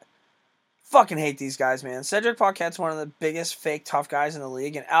Paquette. Fucking hate these guys, man. Cedric Paquette's one of the biggest fake tough guys in the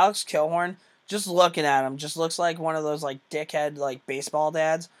league, and Alex Killorn, just looking at him, just looks like one of those, like, dickhead, like, baseball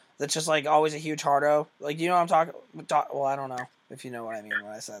dads that's just, like, always a huge hardo. Like, you know what I'm talking... Well, I don't know if you know what I mean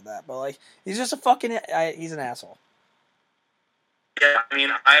when I said that, but, like, he's just a fucking... he's an asshole. Yeah, I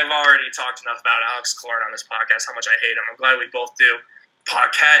mean, I've already talked enough about Alex Killorn on this podcast, how much I hate him. I'm glad we both do.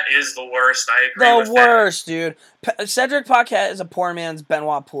 Paquette is the worst. I agree with that. The worst, dude. Cedric Paquette is a poor man's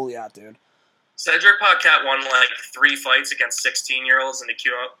Benoit Pouliot, dude. Cedric Paquette won, like, 3 fights against 16-year-olds in the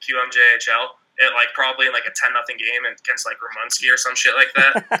QMJHL. Like, probably in, like, a 10-0 game against, like, Romanski or some shit like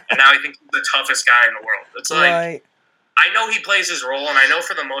that. And now he thinks he's the toughest guy in the world. It's like, right. I know he plays his role, and I know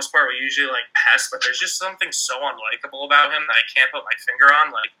for the most part we usually, like, pest, but there's just something so unlikable about him that I can't put my finger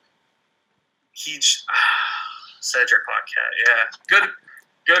on. Like, Cedric Paquette, yeah.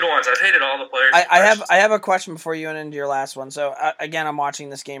 Good ones. I've hated all the players. I have a question before you went into your last one. So, again, I'm watching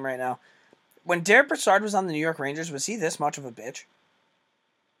this game right now. When Derek Brassard was on the New York Rangers, was he this much of a bitch?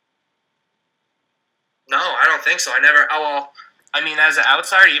 No, I don't think so. I never. Oh well. I mean, as an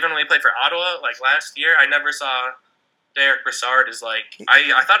outsider, even when we played for Ottawa, like last year, I never saw Derek Brassard as like.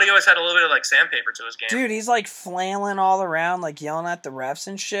 I thought he always had a little bit of like sandpaper to his game. Dude, he's like flailing all around, like yelling at the refs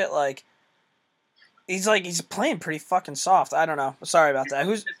and shit. Like, he's playing pretty fucking soft. I don't know. Sorry about that.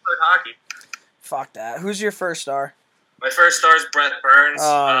 Who's Pittsburgh hockey? Fuck that. Who's your first star? My first star is Brett Burns.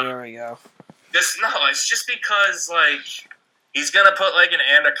 Oh, here we go. It's just because like he's gonna put like an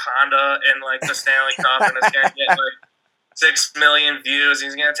anaconda in like the Stanley Cup and it's gonna get like 6 million views.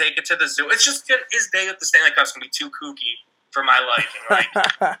 He's gonna take it to the zoo. It's just his day with the Stanley Cup's gonna be too kooky for my liking.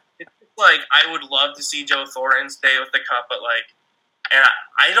 Like, it's like I would love to see Joe Thornton's day with the cup, but like, and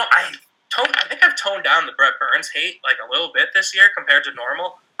I think I've toned down the Brett Burns hate like a little bit this year compared to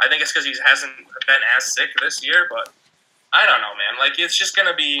normal. I think it's because he hasn't been as sick this year, but I don't know, man. Like, it's just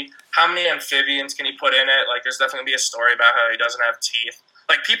gonna be how many amphibians can he put in it? Like, there's definitely gonna be a story about how he doesn't have teeth.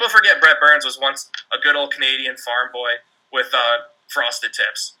 Like, people forget Brett Burns was once a good old Canadian farm boy with frosted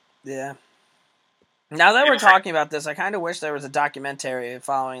tips. Yeah. Now that we're talking about this, I kind of wish there was a documentary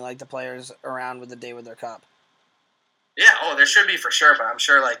following like the players around with the day with their cup. Yeah, there should be for sure, but I'm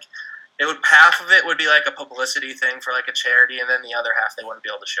sure like half of it would be like a publicity thing for like a charity, and then the other half they wouldn't be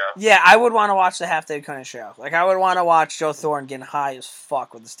able to show. Yeah, I would want to watch the half they couldn't show. Like, I would want to watch Joe Thornton getting high as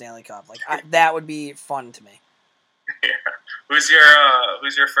fuck with the Stanley Cup. Like, that would be fun to me. Yeah. Who's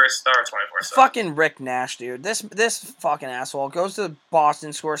your first star 24/7? Fucking Rick Nash, dude. This fucking asshole goes to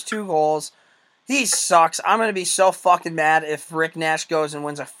Boston, scores 2 goals. He sucks. I'm gonna be so fucking mad if Rick Nash goes and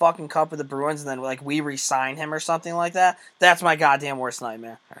wins a fucking cup with the Bruins, and then like we re-sign him or something like that. That's my goddamn worst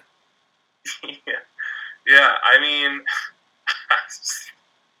nightmare. Yeah. I mean,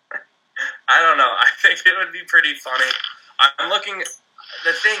 I don't know. I think it would be pretty funny. I'm looking.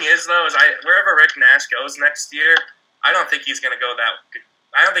 The thing is, though, wherever Rick Nash goes next year, I don't think he's gonna go that.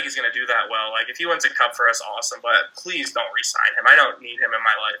 I don't think he's gonna do that well. Like, if he wins a cup for us, awesome. But please don't re-sign him. I don't need him in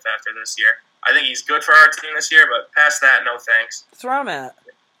my life after this year. I think he's good for our team this year, but past that, no thanks. Throw him at.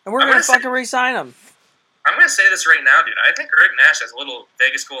 And we're gonna fucking re-sign him. I'm gonna say this right now, dude. I think Rick Nash has a little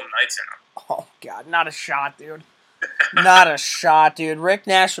Vegas Golden Knights in him. Oh god, not a shot, dude. Not a shot, dude. Rick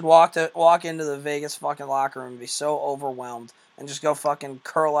Nash would walk into the Vegas fucking locker room and be so overwhelmed and just go fucking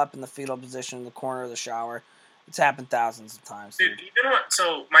curl up in the fetal position in the corner of the shower. It's happened thousands of times, dude.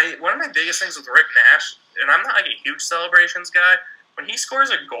 One of my biggest things with Rick Nash, and I'm not like a huge celebrations guy, when he scores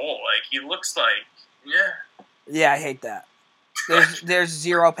a goal, like, he looks like, Yeah, I hate that. There's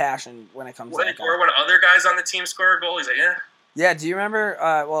zero passion when it comes to that guy. Or when other guys on the team score a goal, he's like, Yeah, do you remember,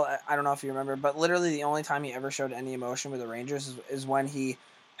 well, I don't know if you remember, but literally the only time he ever showed any emotion with the Rangers is when he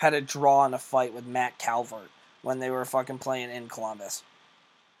had a draw in a fight with Matt Calvert when they were fucking playing in Columbus.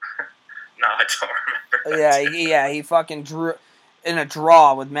 No, I don't remember that. He fucking drew in a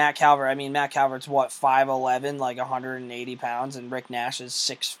draw with Matt Calvert. I mean, Matt Calvert's, 5'11", like 180 pounds, and Rick Nash is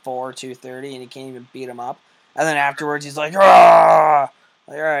 6'4", 230, and he can't even beat him up. And then afterwards, he's like, "Rah!"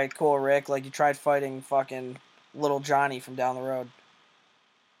 Like, all right, cool, Rick. Like, you tried fighting fucking little Johnny from down the road.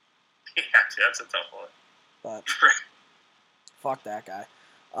 Yeah, that's a tough one. But fuck that guy.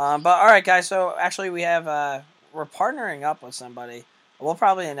 But all right, guys. So actually, we're partnering up with somebody. We'll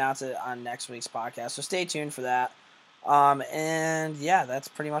probably announce it on next week's podcast. So stay tuned for that. And yeah, that's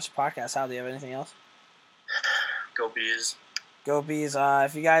pretty much the podcast. Hal, do you have anything else? Go Bees. Go Bees.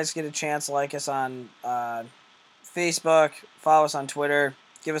 If you guys get a chance, like us on Facebook, follow us on Twitter,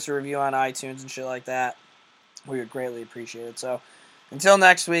 give us a review on iTunes and shit like that. We would greatly appreciate it. So until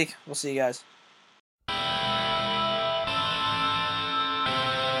next week, we'll see you guys.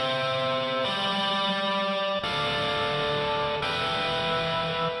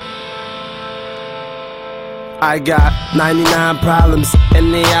 I got 99 problems,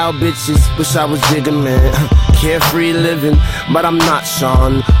 and they all bitches. Wish I was Jigga Man. Carefree living, but I'm not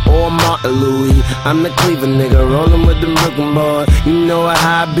Sean or Martin Louis. I'm the Cleveland nigga, rolling with the Brooklyn boy. You know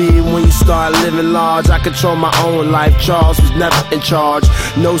how I be when you start living large. I control my own life, Charles was never in charge.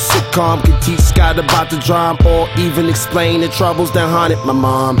 No sitcom can teach Scott about the drama or even explain the troubles that haunted my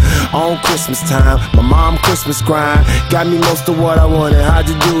mom. On Christmas time, my mom Christmas grind got me most of what I wanted. How'd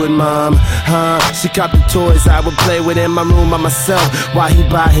you do it, mom? She copped the toys I would play with in my room by myself while he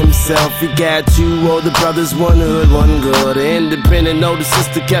by himself. He got 2 older brothers, one hood, one good. Independent older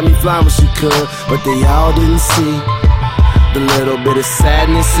sister kept me flying when she could, but they all didn't see the little bit of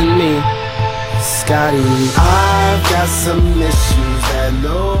sadness in me. Scotty, I've got some issues that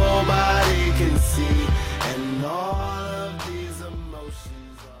no